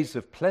the ways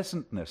of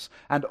pleasantness,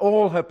 and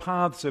all her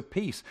paths are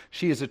peace.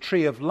 She is a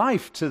tree of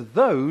life to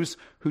those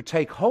who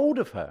take hold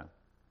of her.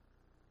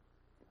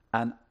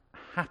 And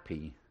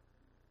happy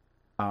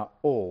are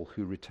all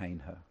who retain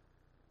her.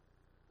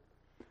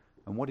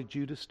 And what did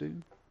Judas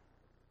do?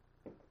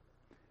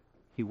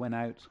 He went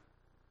out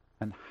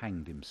and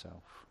hanged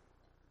himself.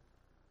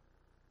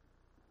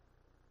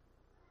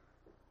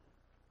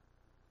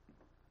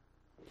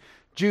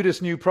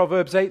 Judas knew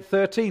Proverbs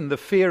 8:13. The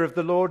fear of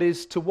the Lord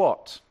is to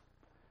what?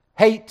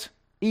 Hate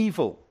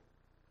evil.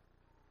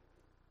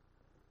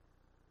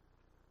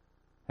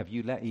 Have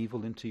you let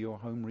evil into your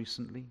home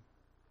recently?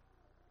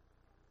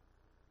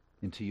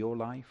 Into your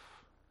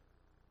life?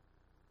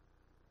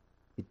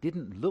 It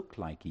didn't look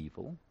like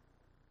evil,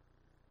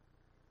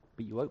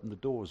 but you opened the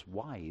doors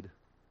wide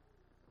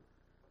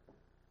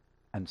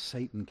and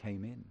Satan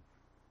came in.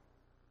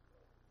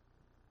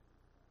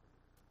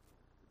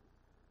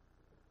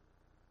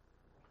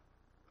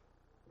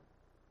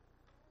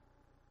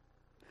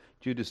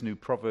 Judas knew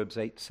Proverbs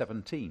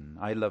 8:17.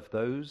 I love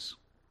those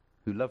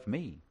who love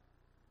me,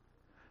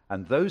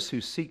 and those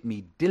who seek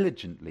me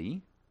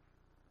diligently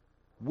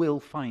will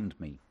find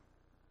me.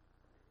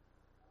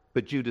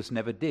 But Judas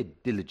never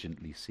did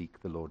diligently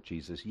seek the Lord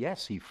Jesus.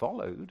 Yes, he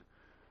followed.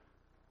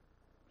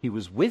 He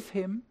was with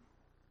him,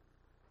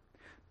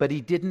 but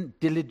he didn't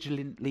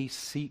diligently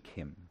seek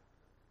him.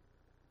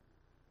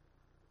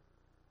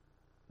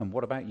 And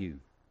what about you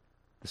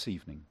this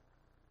evening?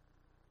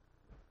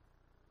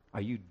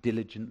 Are you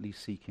diligently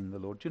seeking the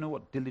Lord? Do you know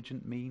what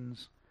diligent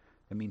means?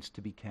 It means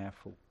to be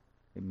careful.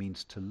 It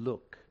means to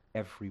look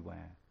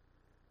everywhere.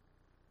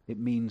 It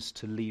means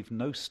to leave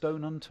no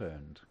stone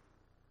unturned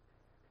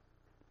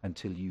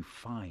until you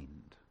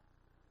find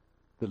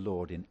the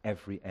Lord in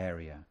every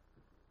area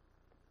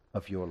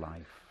of your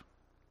life.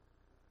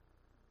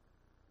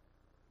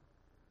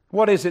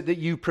 What is it that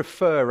you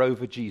prefer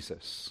over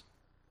Jesus?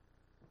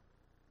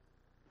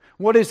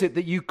 What is it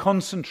that you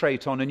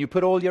concentrate on and you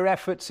put all your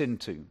efforts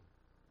into?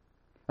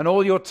 And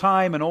all your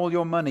time and all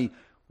your money?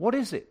 What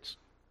is it?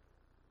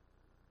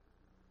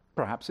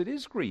 Perhaps it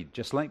is greed,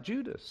 just like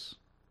Judas.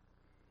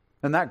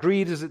 And that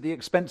greed is at the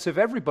expense of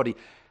everybody.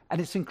 And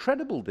it's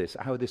incredible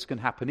how this can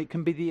happen. It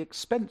can be the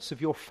expense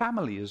of your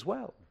family as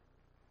well.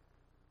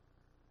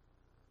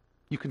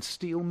 You can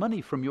steal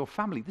money from your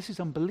family. This is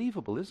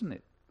unbelievable, isn't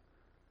it?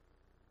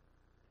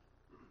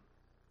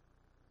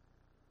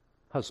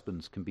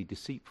 Husbands can be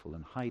deceitful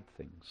and hide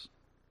things.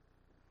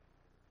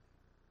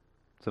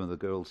 Some of the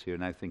girls here are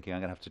now thinking, I'm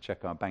going to have to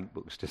check our bank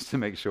books just to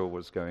make sure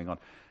what's going on.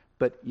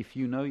 But if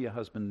you know your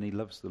husband and he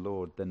loves the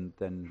Lord, then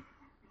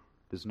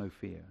there's no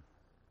fear.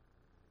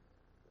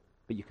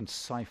 But you can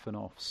siphon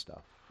off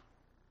stuff,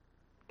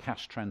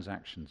 cash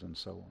transactions and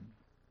so on.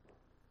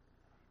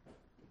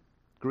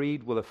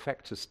 Greed will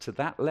affect us to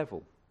that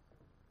level.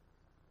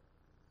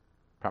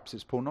 Perhaps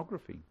it's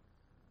pornography.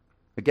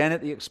 Again,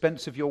 at the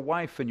expense of your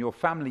wife and your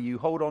family, you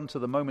hold on to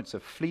the moments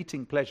of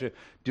fleeting pleasure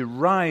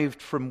derived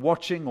from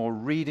watching or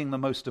reading the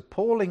most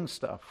appalling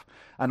stuff.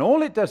 And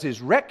all it does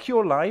is wreck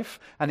your life,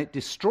 and it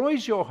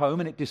destroys your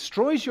home, and it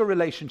destroys your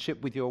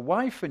relationship with your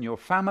wife and your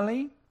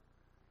family.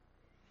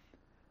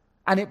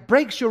 And it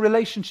breaks your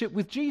relationship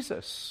with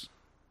Jesus,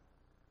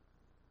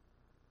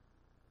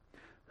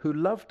 who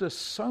loved us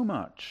so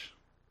much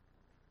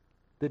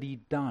that he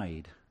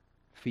died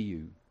for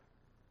you.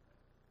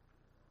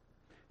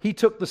 He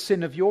took the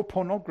sin of your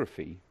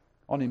pornography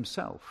on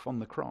himself on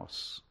the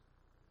cross.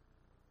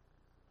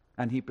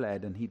 And he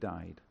bled and he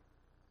died.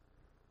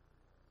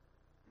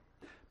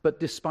 But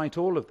despite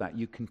all of that,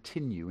 you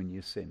continue in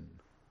your sin.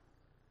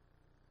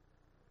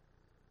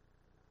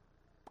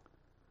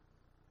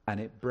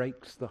 And it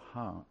breaks the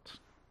heart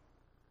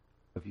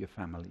of your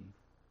family.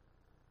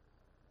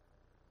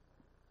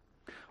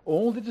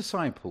 All the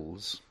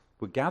disciples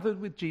were gathered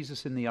with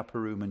Jesus in the upper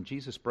room, and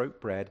Jesus broke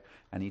bread,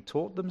 and he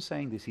taught them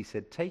saying this. He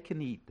said, take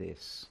and eat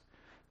this.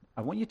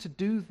 I want you to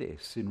do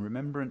this in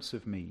remembrance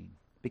of me,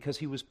 because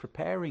he was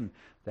preparing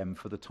them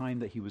for the time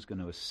that he was going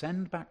to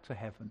ascend back to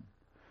heaven.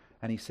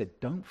 And he said,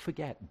 don't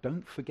forget,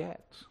 don't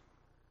forget.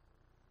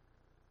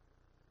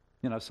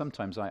 You know,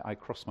 sometimes I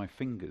cross my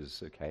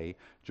fingers,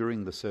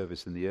 during the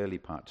service in the early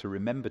part to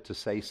remember to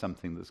say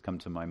something that's come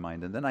to my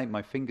mind, and then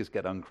my fingers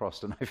get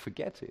uncrossed and I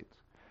forget it.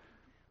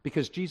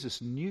 Because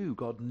Jesus knew,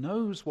 God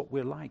knows what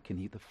we're like,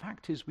 and the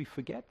fact is we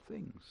forget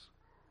things.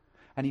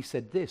 And he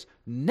said this,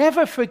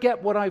 never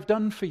forget what I've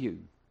done for you.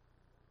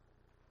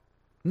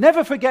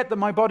 Never forget that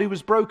my body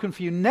was broken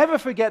for you. Never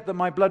forget that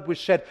my blood was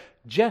shed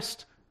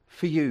just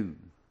for you.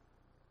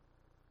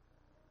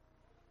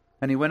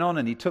 And he went on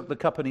and he took the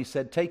cup and he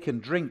said, take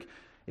and drink.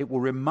 It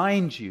will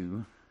remind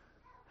you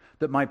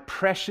that my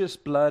precious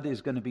blood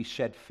is going to be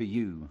shed for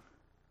you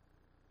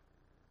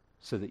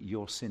so that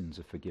your sins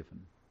are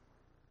forgiven.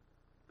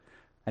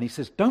 And he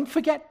says, don't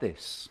forget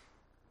this.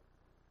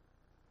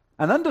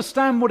 And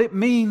understand what it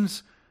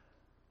means,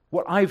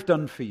 what I've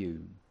done for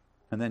you.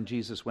 And then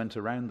Jesus went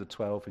around the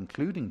 12,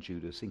 including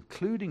Judas,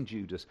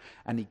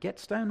 and he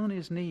gets down on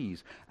his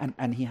knees,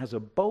 and he has a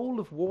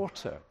bowl of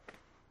water,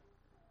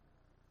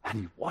 and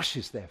he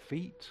washes their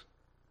feet.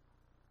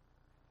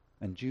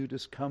 And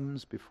Judas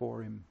comes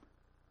before him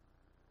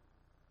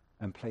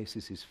and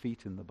places his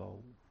feet in the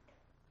bowl.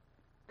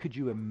 Could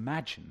you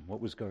imagine what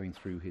was going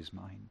through his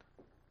mind?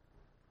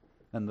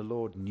 And the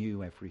Lord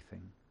knew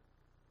everything.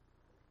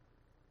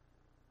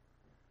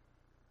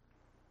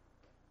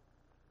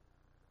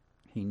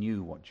 He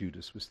knew what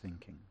Judas was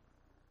thinking.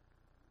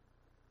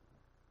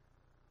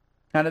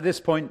 And at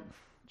this point,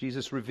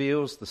 Jesus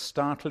reveals the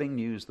startling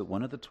news that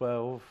one of the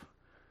 12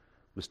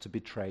 was to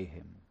betray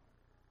him.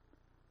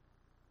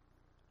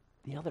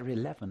 The other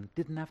 11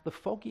 didn't have the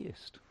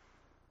foggiest.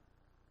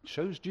 It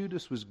shows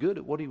Judas was good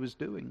at what he was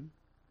doing.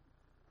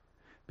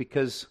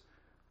 Because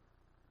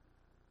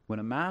when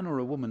a man or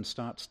a woman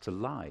starts to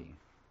lie,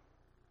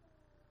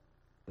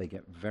 they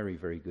get very,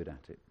 very good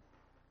at it.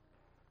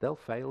 They'll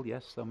fail,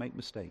 yes, they'll make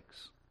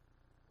mistakes.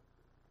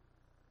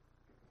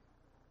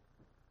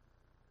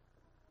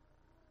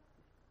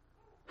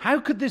 How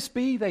could this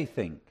be, they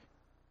think?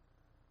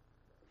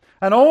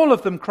 And all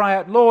of them cry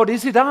out, Lord,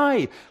 is it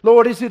I?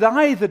 Lord, is it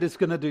I that is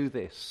going to do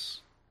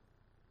this?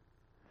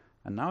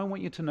 And now I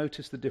want you to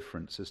notice the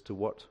difference as to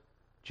what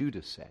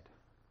Judas said.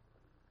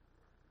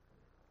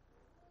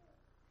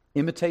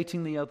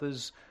 imitating the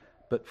others,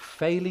 but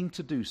failing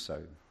to do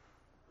so,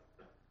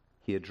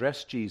 he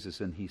addressed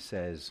Jesus and he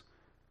says,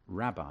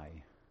 "Rabbi,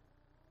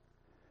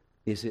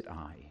 is it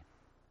I?"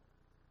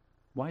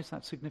 Why is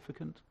that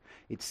significant?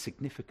 It's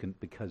significant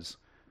because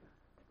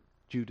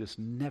Judas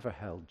never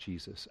held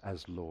Jesus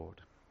as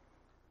Lord.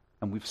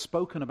 And we've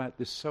spoken about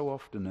this so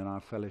often in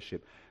our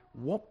fellowship.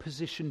 What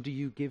position do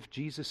you give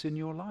Jesus in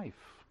your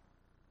life?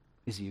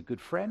 Is he a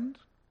good friend?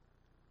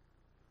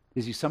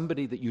 Is he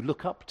somebody that you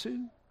look up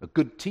to? A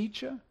good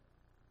teacher?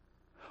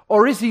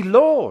 Or is he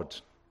Lord?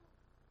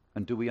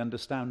 And do we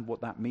understand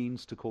what that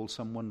means to call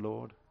someone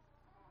Lord?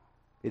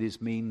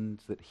 It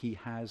means that he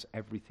has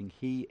everything.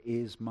 He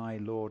is my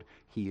Lord.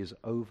 He is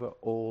over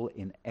all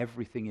in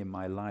everything in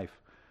my life.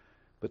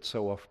 But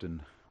so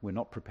often we're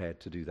not prepared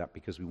to do that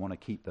because we want to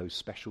keep those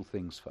special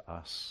things for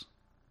us.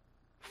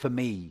 For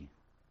me.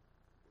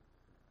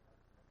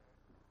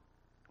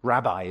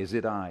 Rabbi, is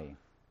it I?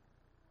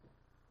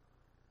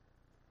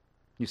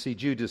 You see,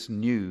 Judas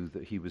knew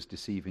that he was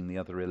deceiving the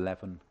other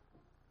 11.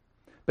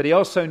 But he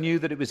also knew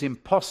that it was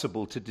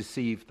impossible to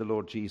deceive the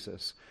Lord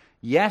Jesus.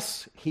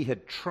 Yes, he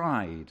had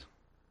tried,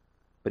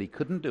 but he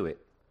couldn't do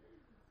it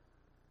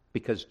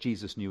because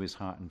Jesus knew his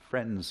heart. And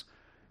friends,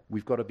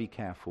 we've got to be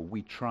careful.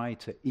 We try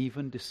to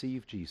even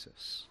deceive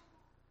Jesus.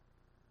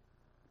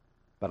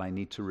 But I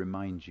need to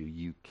remind you,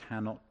 you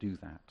cannot do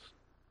that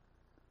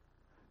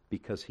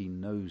because he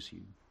knows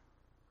you.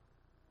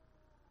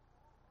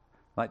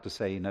 I like to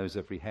say he knows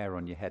every hair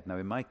on your head. Now,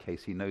 in my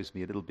case, he knows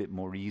me a little bit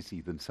more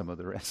easy than some of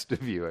the rest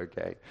of you,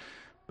 okay?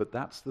 But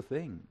that's the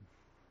thing.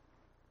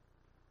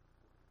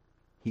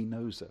 He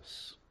knows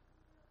us.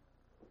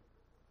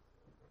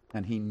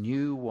 And he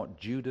knew what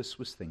Judas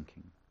was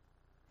thinking.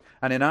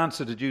 And in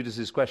answer to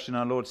Judas's question,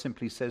 our Lord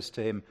simply says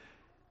to him,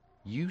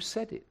 "You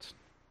said it.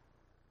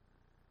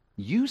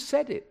 You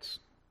said it.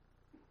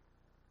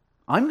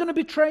 I'm going to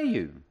betray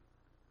you."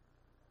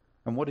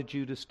 And what did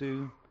Judas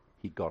do?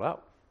 He got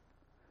up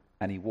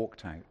and he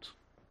walked out.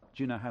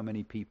 Do you know how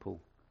many people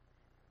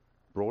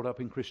brought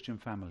up in Christian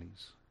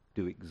families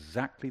do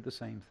exactly the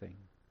same thing?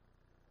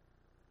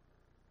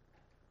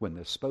 When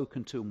they're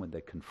spoken to and when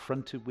they're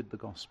confronted with the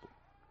gospel,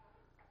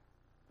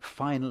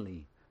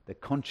 finally their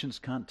conscience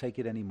can't take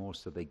it anymore,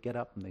 so they get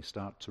up and they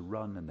start to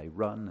run, and they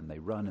run and they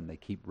run and they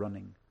keep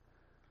running.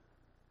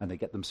 And they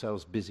get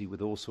themselves busy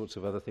with all sorts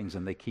of other things,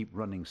 and they keep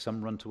running.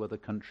 Some run to other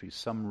countries,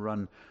 some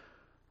run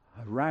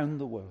around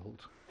the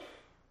world,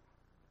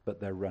 but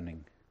they're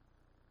running.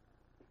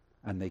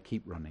 And they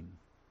keep running.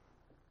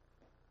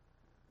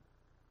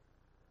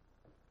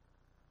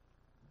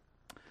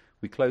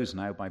 We close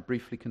now by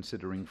briefly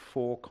considering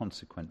 4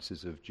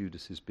 consequences of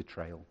Judas's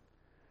betrayal.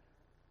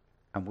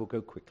 And we'll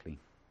go quickly.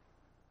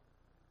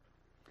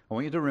 I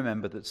want you to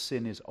remember that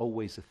sin is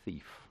always a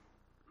thief.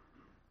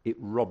 It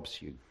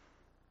robs you.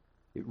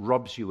 It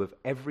robs you of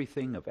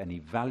everything, of any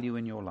value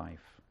in your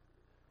life.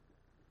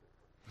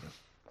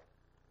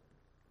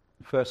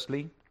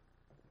 Firstly,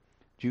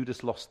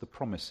 Judas lost the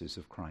promises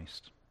of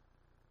Christ.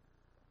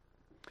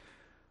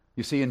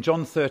 You see, in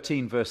John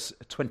 13, verse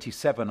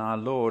 27, our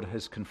Lord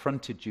has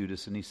confronted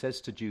Judas, and he says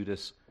to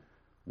Judas,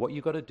 "What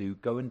you got to do,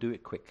 go and do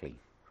it quickly."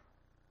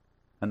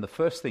 And the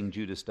first thing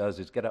Judas does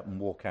is get up and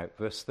walk out.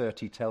 Verse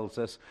 30 tells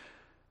us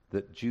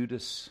that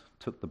Judas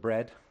took the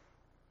bread,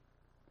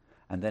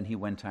 and then he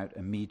went out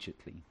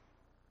immediately.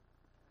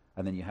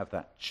 And then you have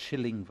that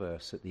chilling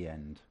verse at the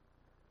end,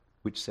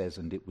 which says,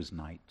 "And it was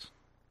night."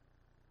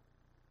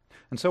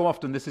 And so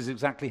often this is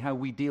exactly how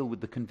we deal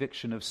with the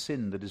conviction of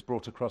sin that is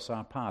brought across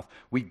our path.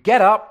 We get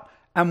up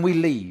and we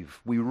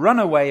leave. We run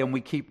away and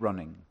we keep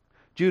running.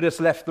 Judas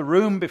left the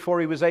room before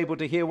he was able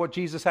to hear what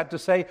Jesus had to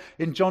say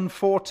in John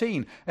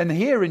 14. And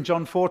here in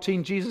John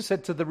 14, Jesus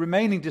said to the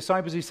remaining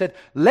disciples, he said,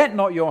 "Let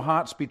not your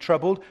hearts be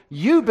troubled.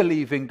 You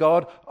believe in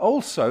God,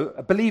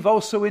 believe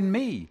also in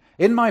me.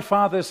 In my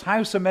Father's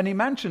house are many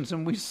mansions."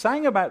 And we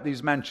sang about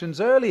these mansions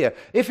earlier.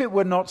 If it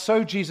were not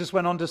so, Jesus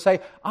went on to say,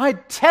 "I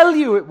tell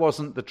you it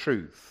wasn't the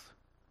truth."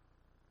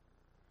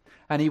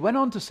 And he went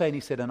on to say, and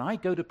he said, "And I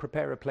go to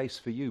prepare a place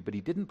for you." But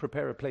he didn't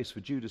prepare a place for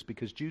Judas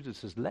because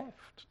Judas has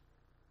left.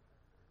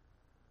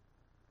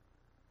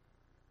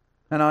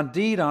 And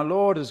indeed, our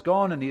Lord has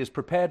gone and he has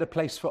prepared a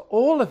place for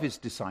all of his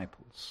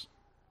disciples.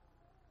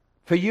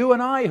 For you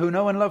and I who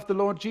know and love the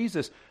Lord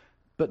Jesus.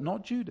 But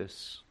not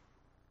Judas.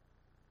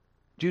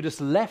 Judas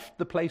left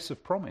the place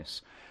of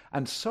promise.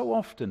 And so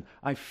often,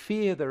 I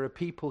fear there are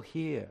people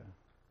here.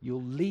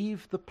 You'll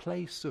leave the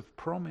place of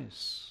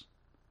promise.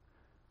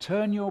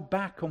 Turn your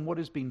back on what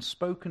has been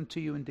spoken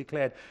to you and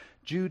declared.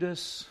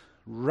 Judas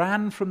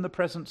ran from the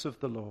presence of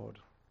the Lord.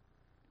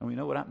 And we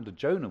know what happened to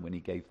Jonah when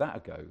he gave that a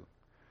go.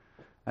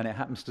 And it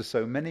happens to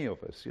so many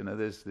of us. You know,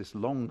 there's this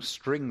long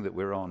string that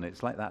we're on.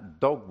 It's like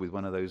that dog with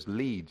one of those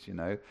leads, you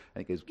know,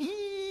 and it goes,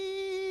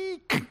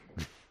 eek!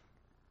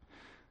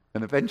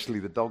 And eventually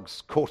the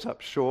dog's caught up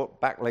short,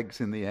 back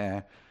legs in the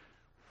air.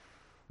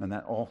 And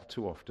that all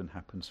too often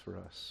happens for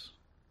us.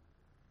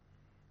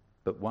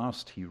 But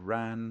whilst he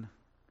ran,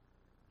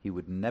 he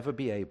would never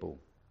be able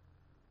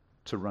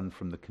to run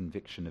from the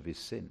conviction of his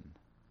sin.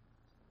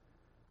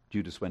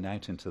 Judas went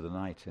out into the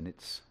night, and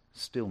it's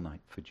still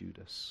night for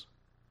Judas.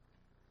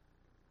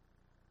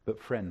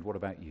 But friend, what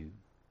about you?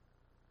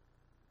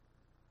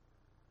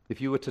 If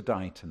you were to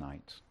die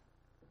tonight,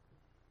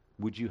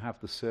 would you have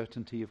the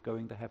certainty of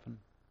going to heaven?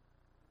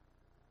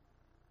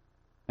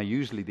 Now,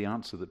 usually the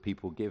answer that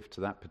people give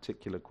to that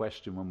particular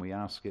question when we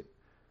ask it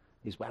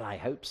is, well, I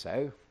hope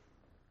so.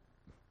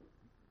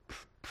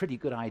 Pretty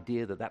good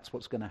idea that that's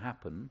what's going to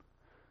happen.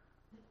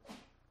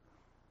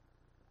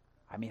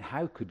 I mean,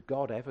 how could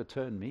God ever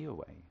turn me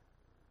away?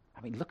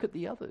 I mean, look at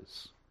the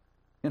others.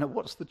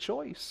 What's the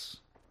choice?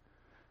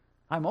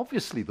 I'm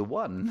obviously the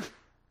one.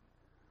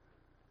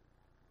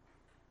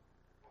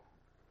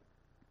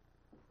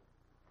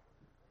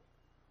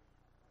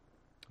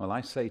 Well,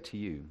 I say to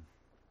you,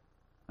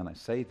 and I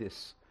say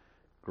this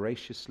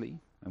graciously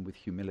and with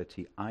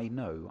humility, I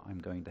know I'm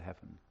going to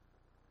heaven.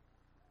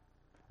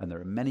 And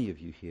there are many of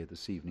you here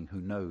this evening who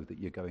know that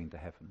you're going to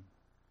heaven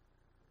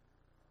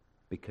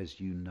because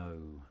you know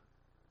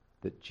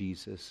that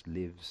Jesus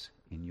lives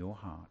in your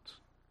heart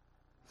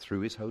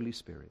through his Holy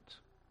Spirit.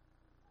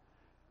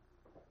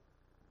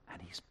 And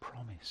he's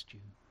promised you.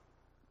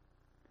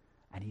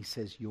 And he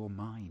says, you're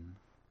mine.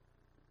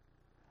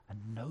 And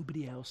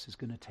nobody else is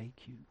going to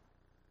take you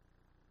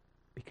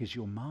because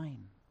you're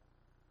mine.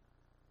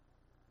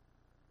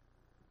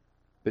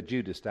 But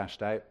Judas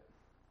dashed out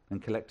and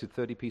collected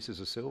 30 pieces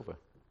of silver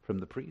from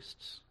the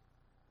priests.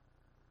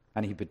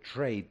 And he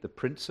betrayed the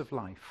Prince of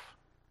Life.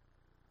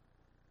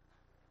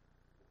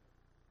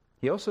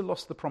 He also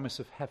lost the promise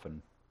of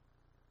heaven.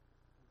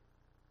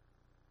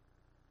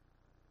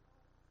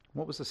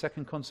 What was the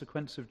second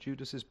consequence of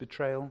Judas's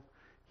betrayal?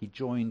 He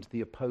joined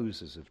the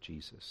opposers of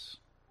Jesus.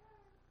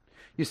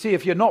 You see,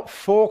 if you're not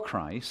for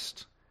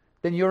Christ,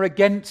 then you're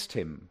against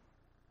him.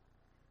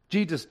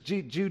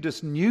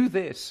 Judas knew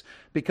this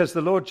because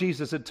the Lord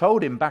Jesus had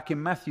told him back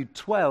in Matthew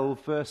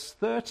 12, verse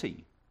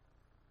 30.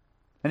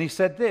 And he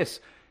said this,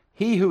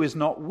 he who is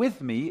not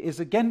with me is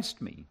against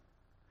me,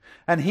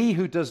 and he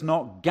who does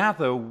not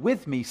gather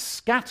with me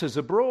scatters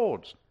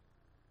abroad.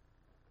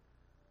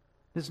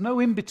 There's no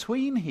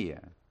in-between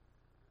here.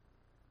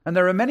 And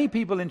there are many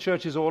people in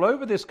churches all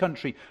over this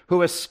country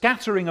who are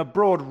scattering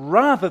abroad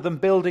rather than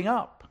building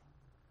up.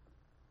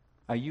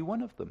 Are you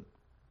one of them?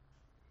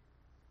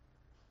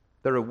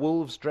 There are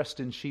wolves dressed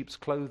in sheep's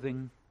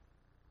clothing,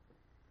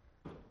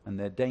 and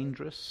they're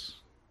dangerous.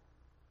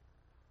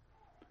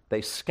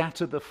 They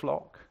scatter the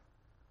flock,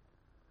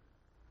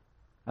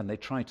 and they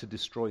try to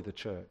destroy the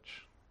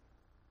church.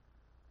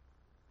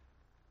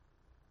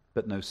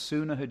 But no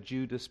sooner had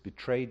Judas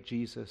betrayed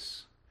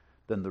Jesus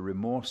than the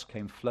remorse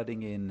came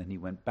flooding in, and he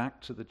went back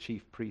to the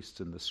chief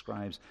priests and the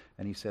scribes,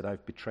 and he said,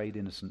 I've betrayed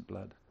innocent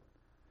blood.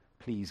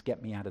 Please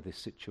get me out of this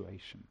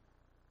situation.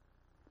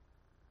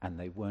 And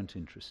they weren't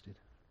interested.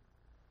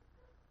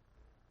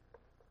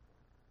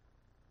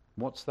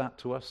 What's that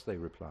to us? They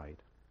replied.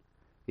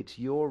 It's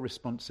your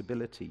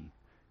responsibility.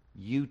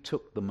 You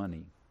took the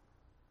money.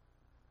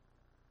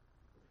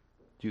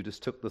 Judas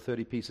took the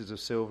 30 pieces of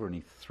silver and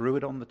he threw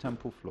it on the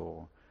temple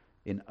floor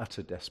in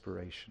utter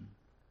desperation.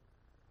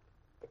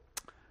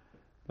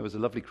 There was a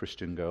lovely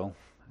Christian girl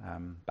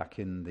back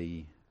in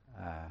the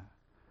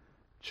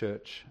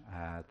church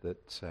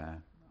that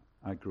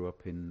I grew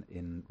up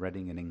in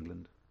Reading in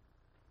England.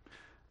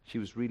 She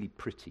was really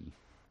pretty.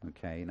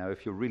 Okay, now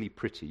if you're really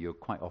pretty, you're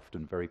quite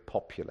often very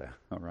popular,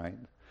 all right?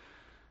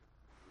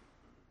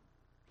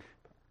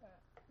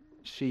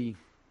 She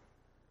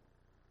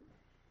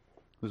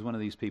was one of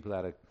these people who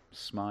had a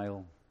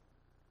smile,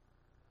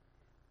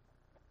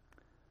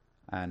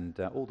 and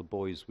all the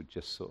boys would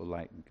just sort of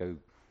like go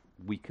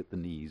weak at the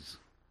knees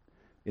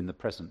in the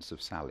presence of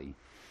Sally.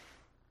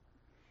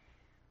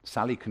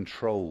 Sally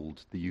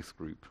controlled the youth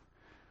group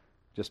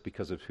just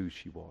because of who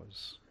she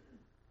was.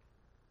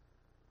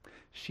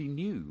 She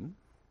knew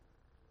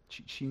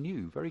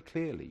very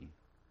clearly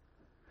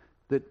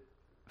that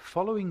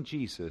following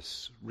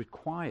Jesus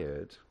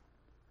required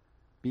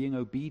being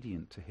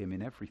obedient to him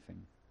in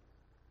everything.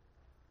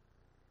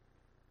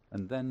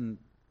 And then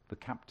the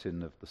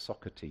captain of the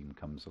soccer team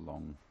comes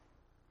along,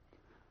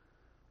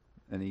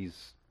 and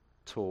he's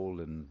tall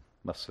and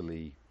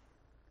muscly,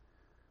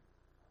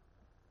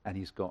 and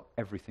he's got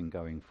everything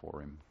going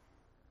for him.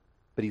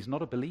 But he's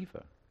not a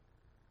believer.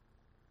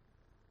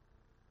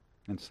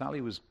 And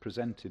Sally was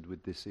presented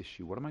with this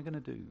issue. What am I going to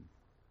do?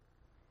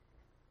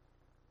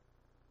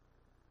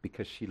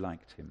 Because she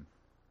liked him.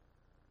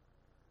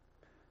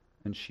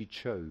 And she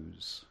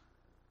chose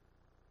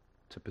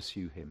to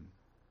pursue him.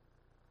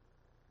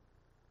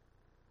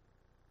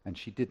 And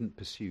she didn't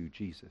pursue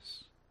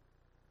Jesus.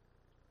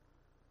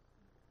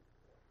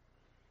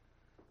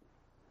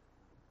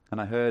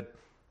 And I heard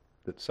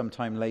that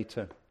sometime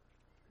later,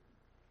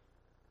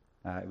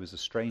 it was a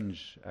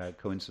strange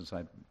coincidence,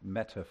 I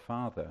met her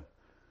father.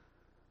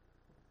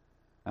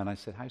 And I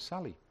said, how's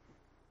Sally?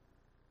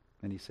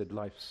 And he said,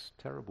 life's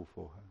terrible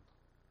for her.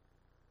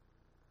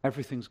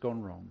 Everything's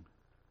gone wrong.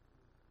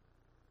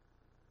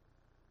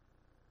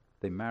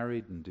 They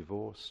married and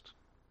divorced.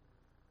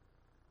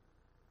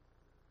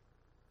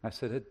 I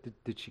said,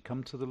 did she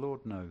come to the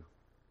Lord? No.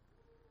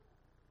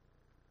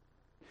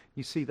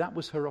 You see, that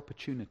was her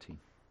opportunity.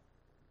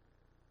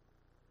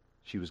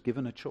 She was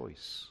given a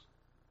choice.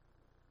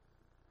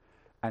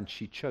 And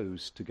she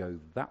chose to go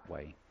that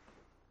way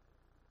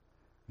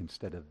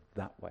instead of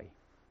that way.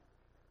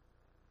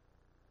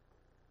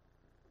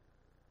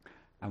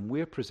 And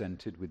we're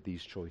presented with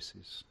these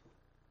choices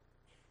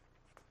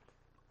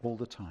all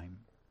the time.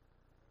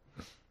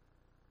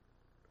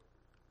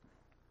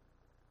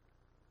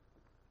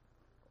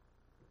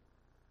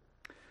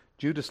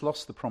 Judas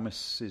lost the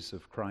promises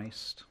of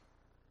Christ,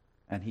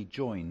 and he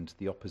joined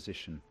the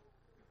opposition.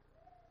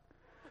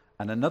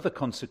 And another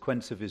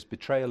consequence of his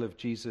betrayal of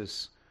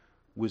Jesus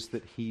was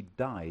that he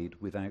died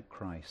without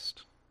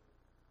Christ.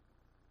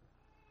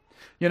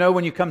 You know,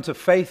 when you come to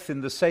faith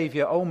in the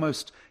Savior,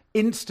 almost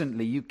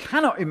instantly you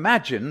cannot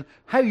imagine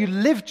how you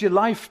lived your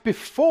life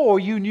before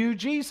you knew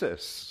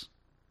Jesus.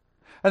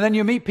 And then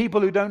you meet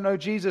people who don't know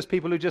Jesus,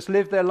 people who just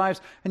live their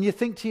lives, and you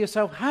think to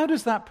yourself, how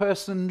does that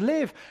person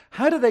live?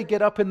 How do they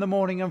get up in the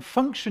morning and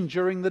function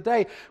during the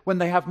day when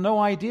they have no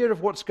idea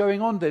of what's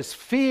going on? There's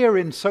fear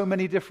in so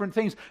many different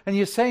things. And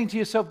you're saying to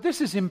yourself, this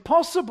is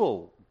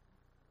impossible.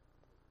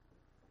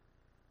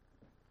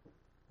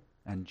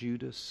 And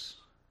Judas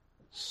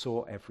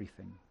saw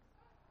everything.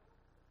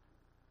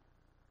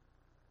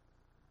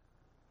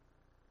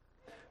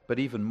 But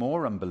even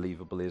more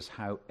unbelievable is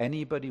how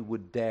anybody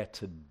would dare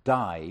to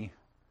die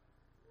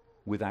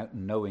without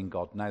knowing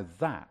God. Now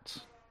that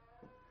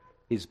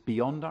is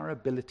beyond our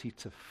ability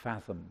to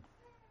fathom.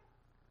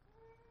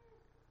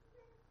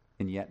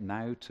 And yet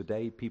now,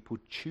 today, people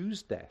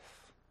choose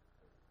death.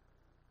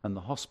 And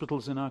the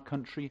hospitals in our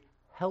country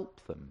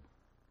help them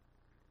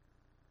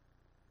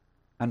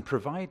and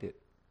provide it.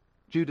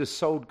 Judas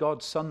sold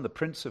God's Son, the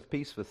Prince of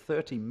Peace, for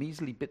 30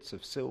 measly bits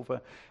of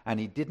silver, and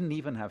he didn't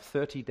even have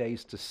 30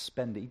 days to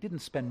spend it. He didn't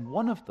spend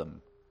one of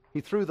them. He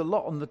threw the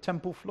lot on the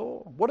temple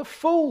floor. What a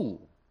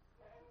fool!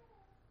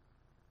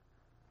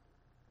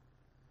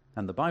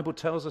 And the Bible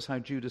tells us how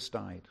Judas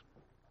died.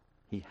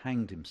 He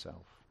hanged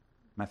himself.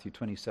 Matthew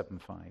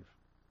 27:5.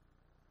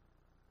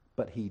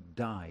 But he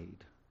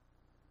died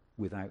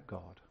without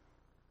God.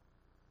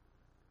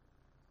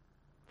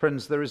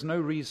 Friends, there is no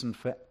reason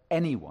for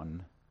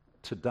anyone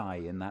to die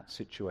in that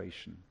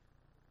situation.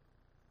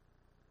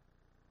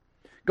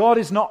 God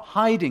is not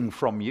hiding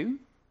from you.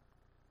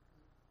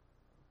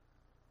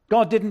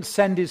 God didn't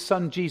send his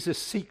Son Jesus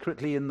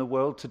secretly in the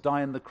world to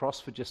die on the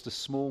cross for just a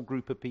small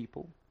group of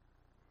people.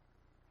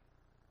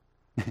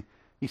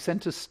 He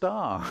sent a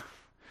star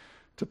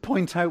to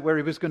point out where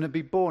he was going to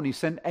be born. He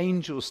sent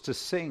angels to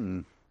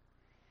sing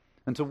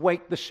and to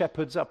wake the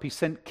shepherds up. He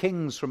sent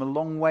kings from a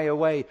long way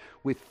away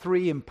with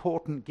 3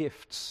 important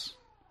gifts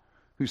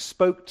who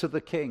spoke to the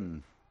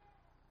king.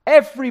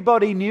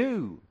 Everybody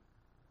knew.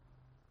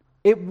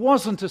 It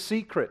wasn't a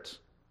secret.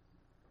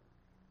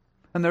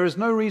 And there is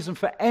no reason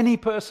for any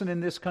person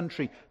in this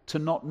country to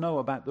not know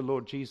about the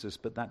Lord Jesus,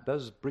 but that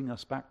does bring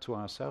us back to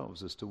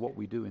ourselves as to what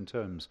we do in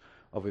terms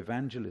of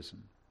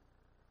evangelism.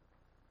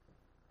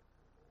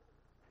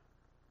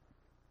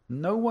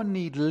 No one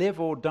need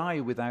live or die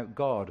without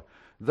God,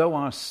 though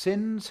our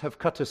sins have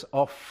cut us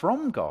off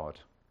from God.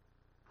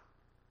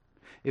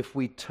 If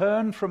we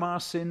turn from our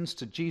sins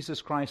to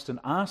Jesus Christ and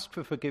ask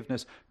for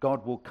forgiveness,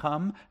 God will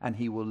come and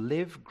he will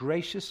live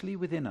graciously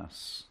within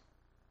us.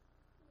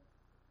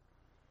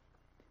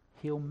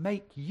 He'll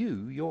make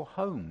you your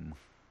home.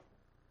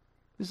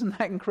 Isn't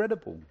that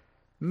incredible?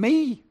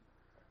 Me.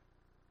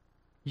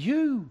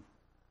 You.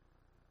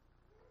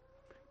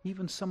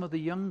 Even some of the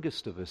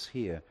youngest of us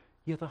here,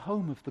 you're the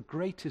home of the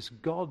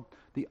greatest God,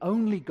 the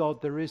only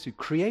God there is, who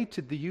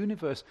created the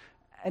universe,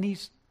 and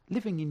he's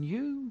living in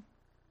you.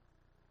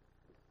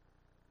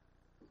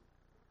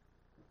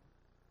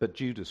 But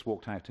Judas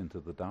walked out into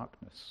the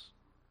darkness.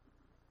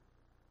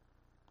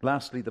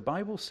 Lastly, the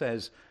Bible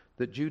says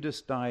that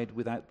Judas died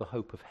without the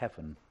hope of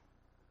heaven.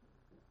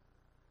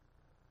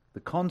 The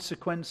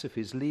consequence of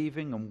his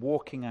leaving and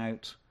walking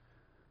out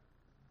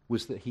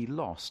was that he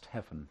lost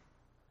heaven.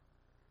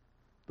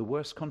 The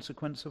worst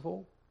consequence of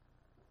all.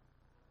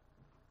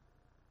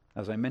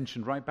 As I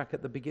mentioned right back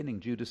at the beginning,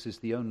 Judas is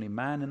the only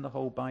man in the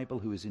whole Bible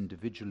who is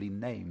individually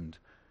named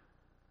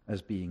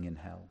as being in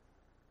hell.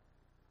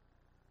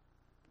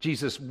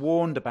 Jesus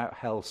warned about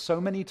hell so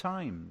many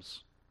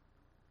times.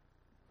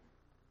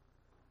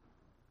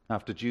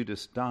 After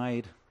Judas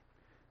died,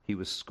 he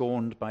was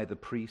scorned by the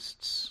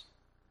priests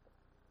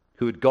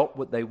who had got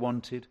what they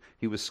wanted.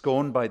 He was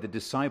scorned by the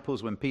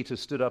disciples when Peter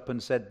stood up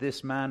and said,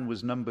 "This man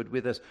was numbered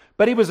with us."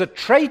 But he was a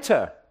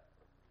traitor.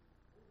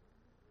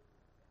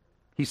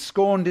 He's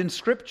scorned in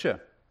Scripture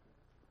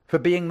for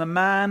being the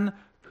man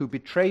who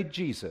betrayed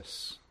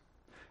Jesus.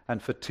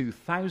 And for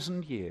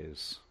 2,000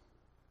 years,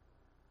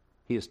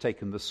 he has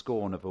taken the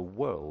scorn of a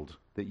world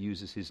that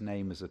uses his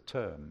name as a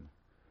term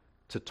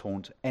to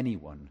taunt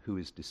anyone who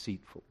is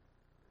deceitful,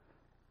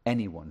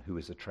 anyone who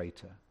is a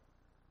traitor.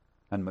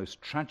 And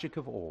most tragic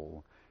of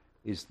all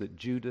is that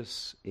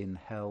Judas in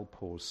hell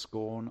pours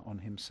scorn on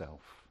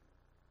himself.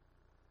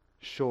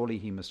 surely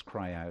he must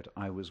cry out,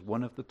 I was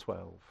one of the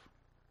 12.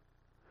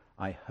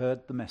 I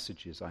heard the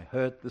messages, I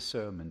heard the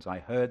sermons, I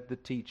heard the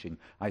teaching,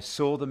 I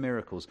saw the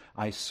miracles,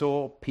 I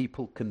saw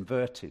people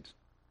converted.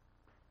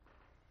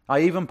 I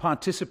even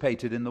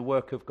participated in the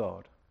work of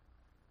God.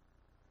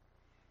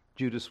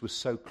 Judas was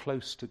so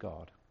close to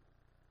God,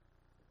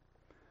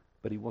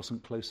 but he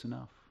wasn't close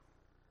enough.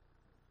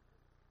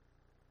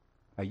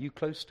 Are you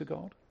close to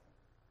God,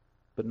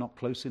 but not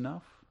close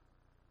enough?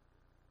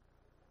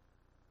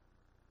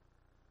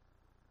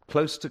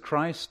 Close to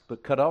Christ,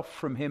 but cut off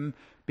from him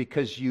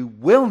because you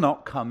will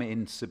not come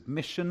in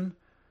submission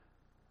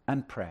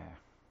and prayer.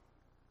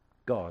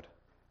 God,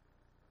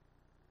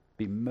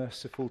 be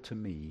merciful to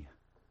me,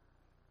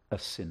 a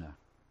sinner.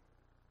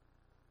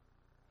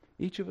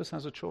 Each of us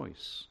has a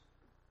choice.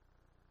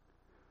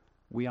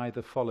 We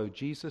either follow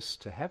Jesus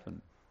to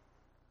heaven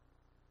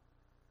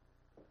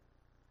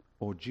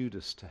or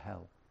Judas to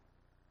hell.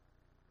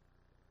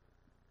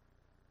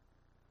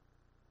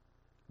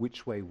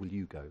 Which way will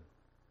you go?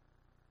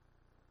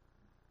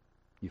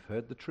 You've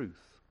heard the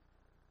truth.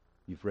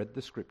 You've read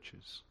the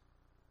scriptures.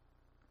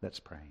 Let's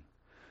pray.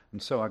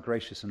 And so, our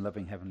gracious and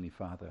loving Heavenly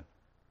Father,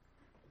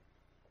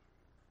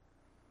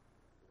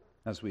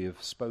 as we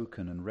have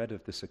spoken and read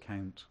of this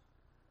account,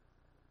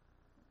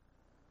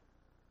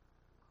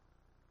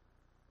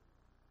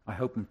 I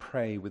hope and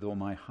pray with all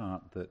my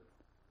heart that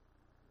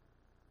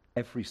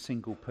every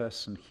single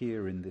person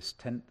here in this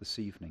tent this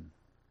evening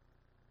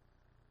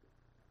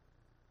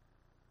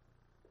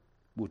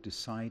will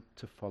decide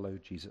to follow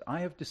Jesus.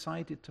 I have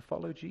decided to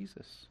follow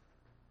Jesus.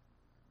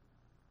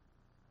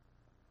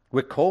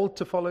 We're called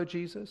to follow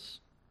Jesus.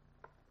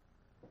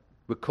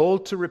 We're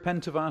called to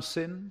repent of our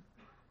sin.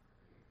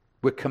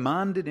 We're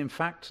commanded, in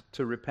fact,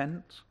 to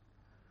repent.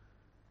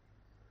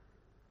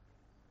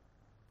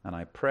 And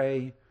I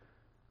pray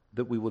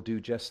that we will do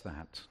just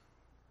that.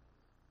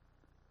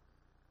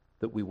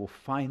 That we will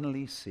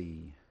finally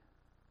see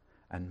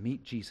and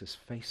meet Jesus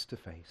face to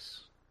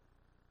face.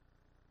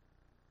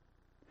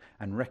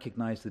 And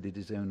recognize that it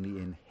is only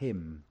in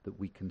him that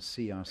we can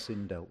see our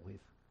sin dealt with.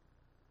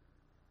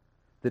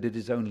 That it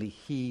is only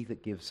he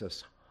that gives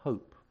us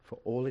hope for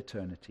all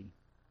eternity.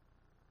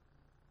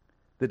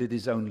 That it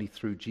is only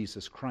through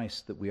Jesus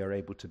Christ that we are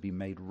able to be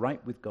made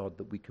right with God,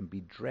 that we can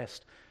be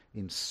dressed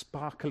in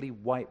sparkly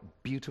white,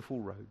 beautiful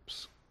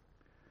robes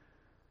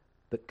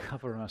that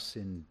cover our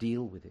sin,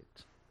 deal with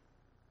it.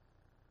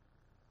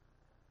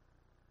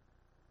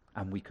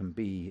 And we can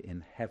be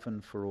in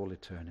heaven for all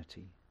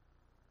eternity.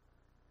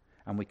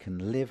 And we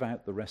can live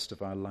out the rest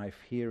of our life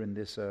here in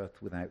this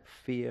earth without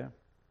fear.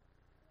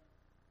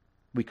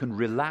 We can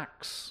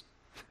relax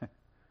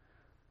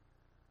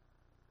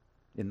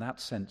in that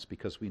sense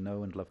because we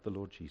know and love the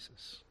Lord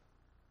Jesus.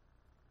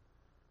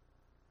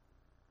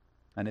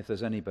 And if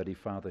there's anybody,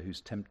 Father,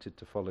 who's tempted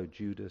to follow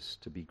Judas,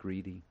 to be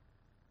greedy,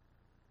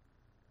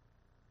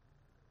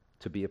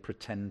 to be a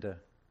pretender,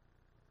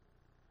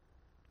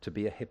 to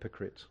be a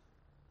hypocrite,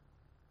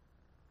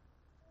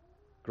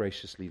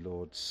 graciously,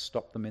 Lord,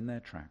 stop them in their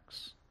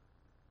tracks,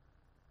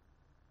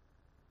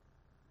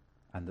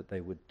 and that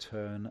they would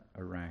turn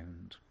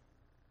around,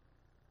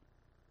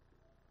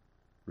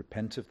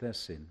 repent of their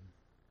sin,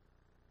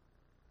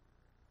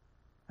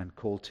 and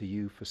call to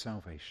you for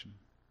salvation.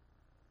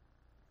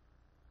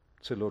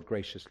 So, Lord,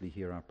 graciously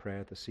hear our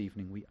prayer this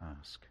evening, we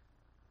ask.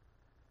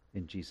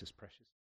 In Jesus' precious